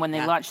stadium when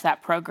they launched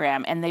that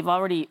program, and they've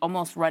already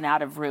almost run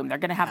out of room. They're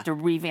going to have to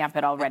revamp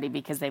it already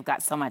because they've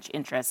got so much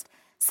interest.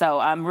 So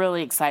I'm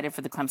really excited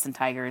for the Clemson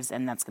Tigers,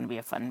 and that's going to be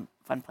a fun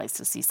place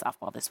to see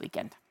softball this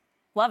weekend.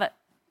 Love it.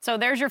 So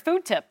there's your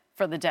food tip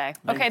for the day.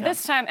 Okay,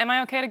 this time, am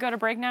I okay to go to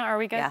break now? Are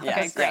we good? Yeah. Okay,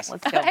 Yes, great. yes.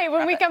 Let's go. Hey,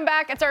 when we come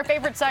back, it's our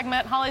favorite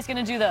segment. Holly's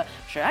going to do the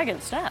Shaggin'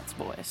 Stats,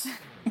 boys.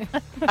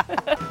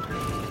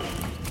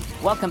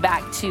 Welcome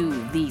back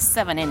to the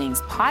 7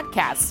 Innings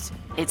podcast.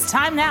 It's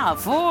time now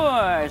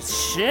for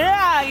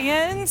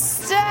Shaggin'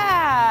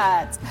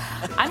 Stats.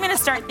 I'm going to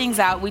start things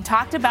out. We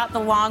talked about the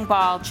long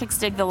ball. Chicks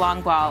dig the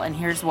long ball, and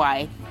here's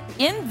why.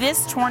 In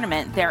this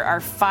tournament, there are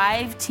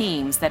 5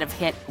 teams that have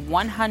hit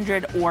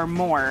 100 or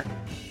more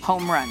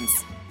home runs.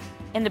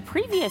 In the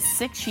previous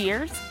 6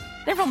 years,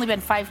 there have only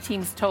been 5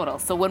 teams total.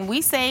 So when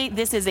we say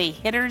this is a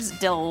hitter's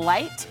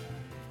delight,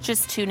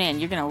 just tune in.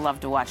 You're going to love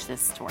to watch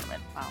this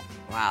tournament.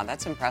 Wow,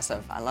 that's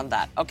impressive. I love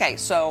that. Okay,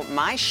 so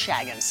my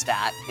shaggin'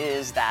 stat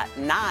is that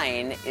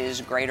 9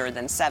 is greater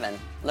than 7,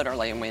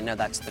 literally, and we know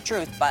that's the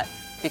truth, but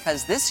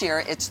because this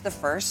year it's the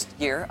first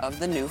year of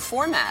the new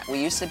format.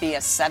 We used to be a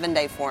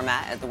 7-day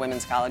format at the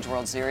Women's College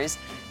World Series.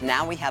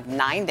 Now we have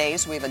 9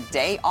 days. We have a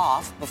day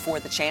off before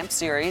the Champ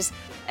Series,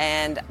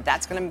 and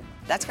that's going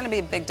to be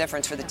a big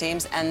difference for the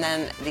teams. And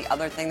then the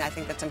other thing I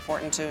think that's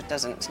important too,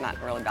 it's not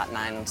really about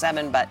 9 and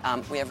 7, but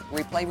we have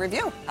replay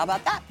review. How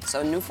about that?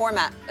 So new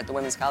format at the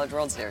Women's College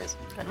World Series.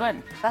 Good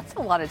one. That's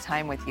a lot of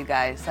time with you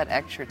guys, that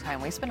extra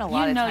time. We spend a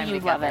lot of time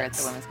together at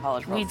the Women's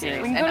College World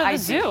Series. We can go to the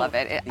zoo. Do love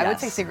it. I would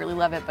say secretly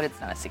love it, but it's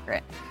not a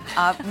secret.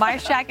 My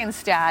shaggin'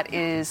 stat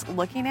is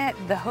looking at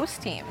the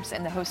host teams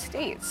and the host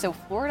states. So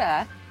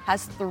Florida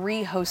has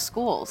 3 host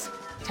schools.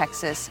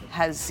 Texas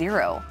has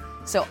 0.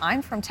 So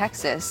I'm from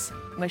Texas.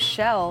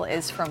 Michelle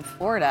is from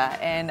Florida,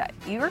 and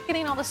you're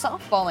getting all the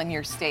softball in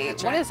your state.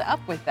 That's What right. is up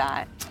with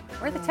that?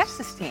 Where are the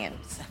Texas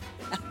teams?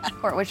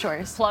 Court, what's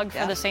yours? Plug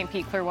for the St.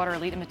 Pete Clearwater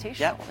Elite Invitational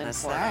Yep, in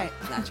that's Florida. right.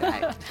 That's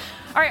right.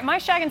 All right, my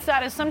shaggin'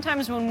 stat is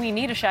sometimes when we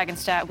need a shaggin'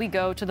 stat, we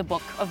go to the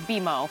book of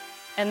BMO.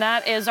 And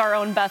that is our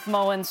own Beth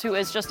Mowens, who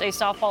is just a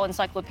softball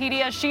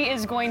encyclopedia. She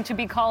is going to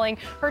be calling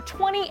her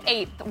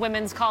 28th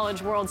Women's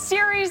College World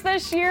Series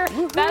this year.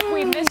 Beth,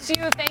 we miss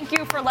you. Thank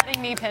you for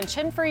letting me pinch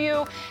in for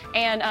you.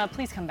 And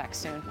please come back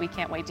soon. We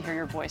can't wait to hear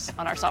your voice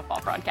on our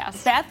softball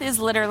broadcast. Beth is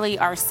literally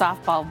our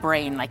softball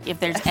brain. Like,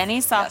 if there's any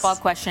softball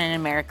question in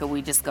America,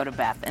 we just go to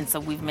Beth. And so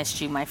we've missed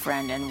you, my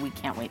friend, and we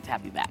can't wait to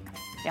have you back.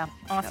 Yeah,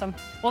 awesome.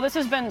 Well, this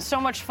has been so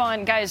much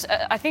fun. Guys,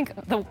 I think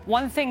the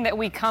one thing that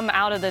we come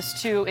out of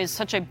this, too, is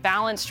such a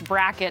balanced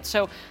bracket.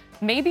 So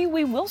maybe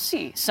we will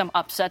see some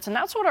upsets. And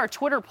that's what our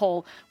Twitter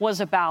poll was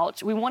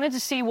about. We wanted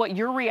to see what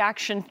your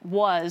reaction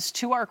was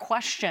to our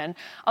question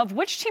of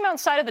which team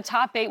outside of the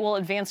top 8 will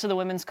advance to the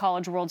Women's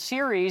College World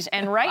Series.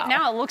 And right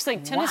now, it looks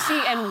like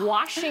Tennessee and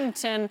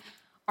Washington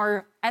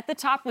are at the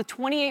top with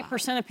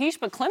 28% apiece.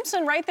 But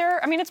Clemson right there,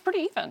 I mean, it's pretty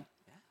even.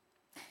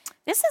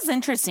 This is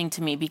interesting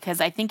to me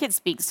because I think it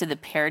speaks to the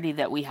parity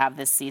that we have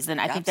this season.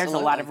 I think there's a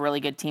lot of really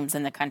good teams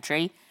in the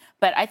country,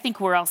 but I think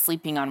we're all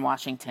sleeping on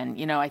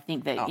Washington. I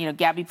think that,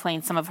 Gabby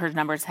playing, some of her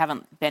numbers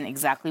haven't been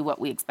exactly what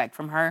we expect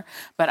from her,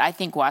 but I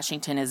think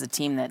Washington is a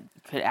team that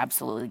could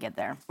absolutely get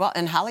there. Well,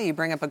 and Holly, you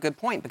bring up a good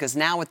point because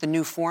now with the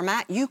new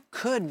format, you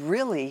could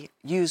really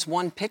use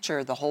one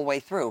pitcher the whole way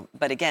through.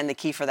 But again, the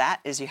key for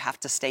that is you have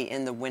to stay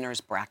in the winner's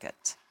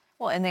bracket.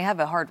 Well, and they have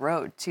a hard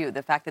road, too.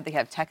 The fact that they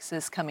have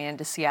Texas coming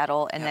into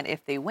Seattle, and then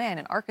if they win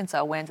and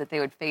Arkansas wins, that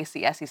they would face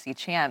the SEC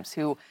champs,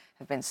 who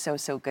have been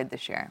so good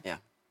this year. Yeah.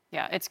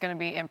 Yeah, it's going to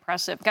be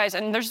impressive. Guys,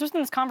 and there's just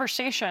been this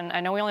conversation. I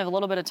know we only have a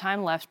little bit of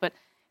time left, but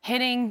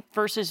hitting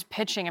versus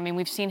pitching. I mean,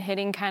 we've seen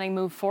hitting kind of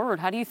move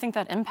forward. How do you think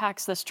that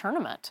impacts this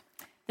tournament?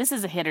 This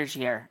is a hitter's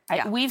year.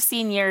 Yeah. We've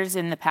seen years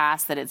in the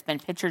past that it's been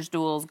pitchers'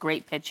 duels,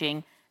 great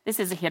pitching. This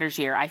is a hitter's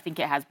year. I think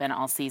it has been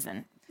all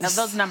season. Now,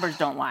 those numbers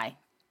don't lie.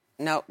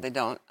 No, they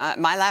don't.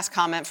 My last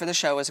comment for the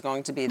show is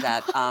going to be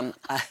that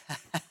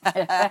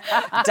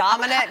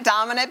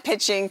dominant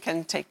pitching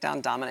can take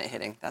down dominant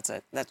hitting. That's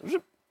it.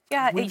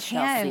 Yeah, We it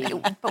shall can.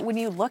 see. But when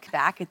you look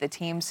back at the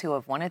teams who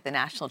have won at the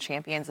national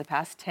champions the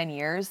past 10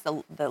 years,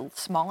 the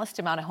smallest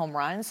amount of home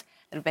runs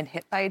that have been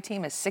hit by a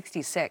team is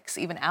 66.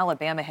 Even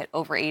Alabama hit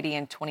over 80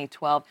 in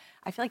 2012.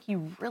 I feel like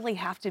you really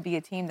have to be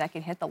a team that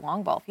can hit the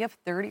long ball. If you have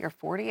 30 or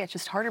 40, it's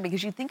just harder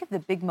because you think of the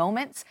big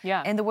moments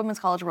in the Women's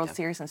College World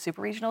Series and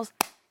Super Regionals.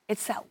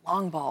 It's that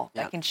long ball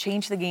that can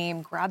change the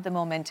game, grab the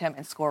momentum,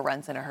 and score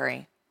runs in a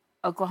hurry.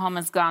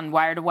 Oklahoma's gone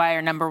wire to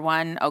wire, number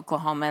one.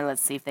 Oklahoma,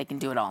 let's see if they can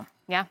do it all.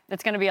 Yeah,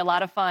 it's going to be a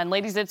lot of fun.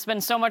 Ladies, it's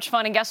been so much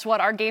fun. And guess what?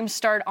 Our games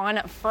start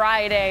on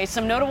Friday.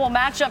 Some notable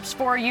matchups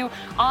for you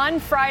on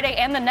Friday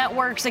and the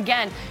networks.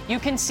 Again, you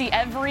can see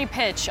every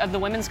pitch of the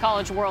Women's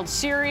College World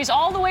Series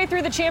all the way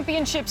through the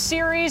championship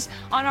series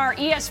on our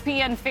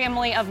ESPN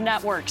family of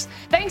networks.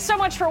 Thanks so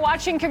much for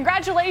watching.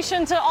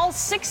 Congratulations to all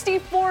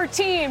 64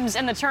 teams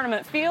in the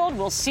tournament field.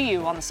 We'll see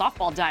you on the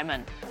softball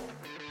diamond.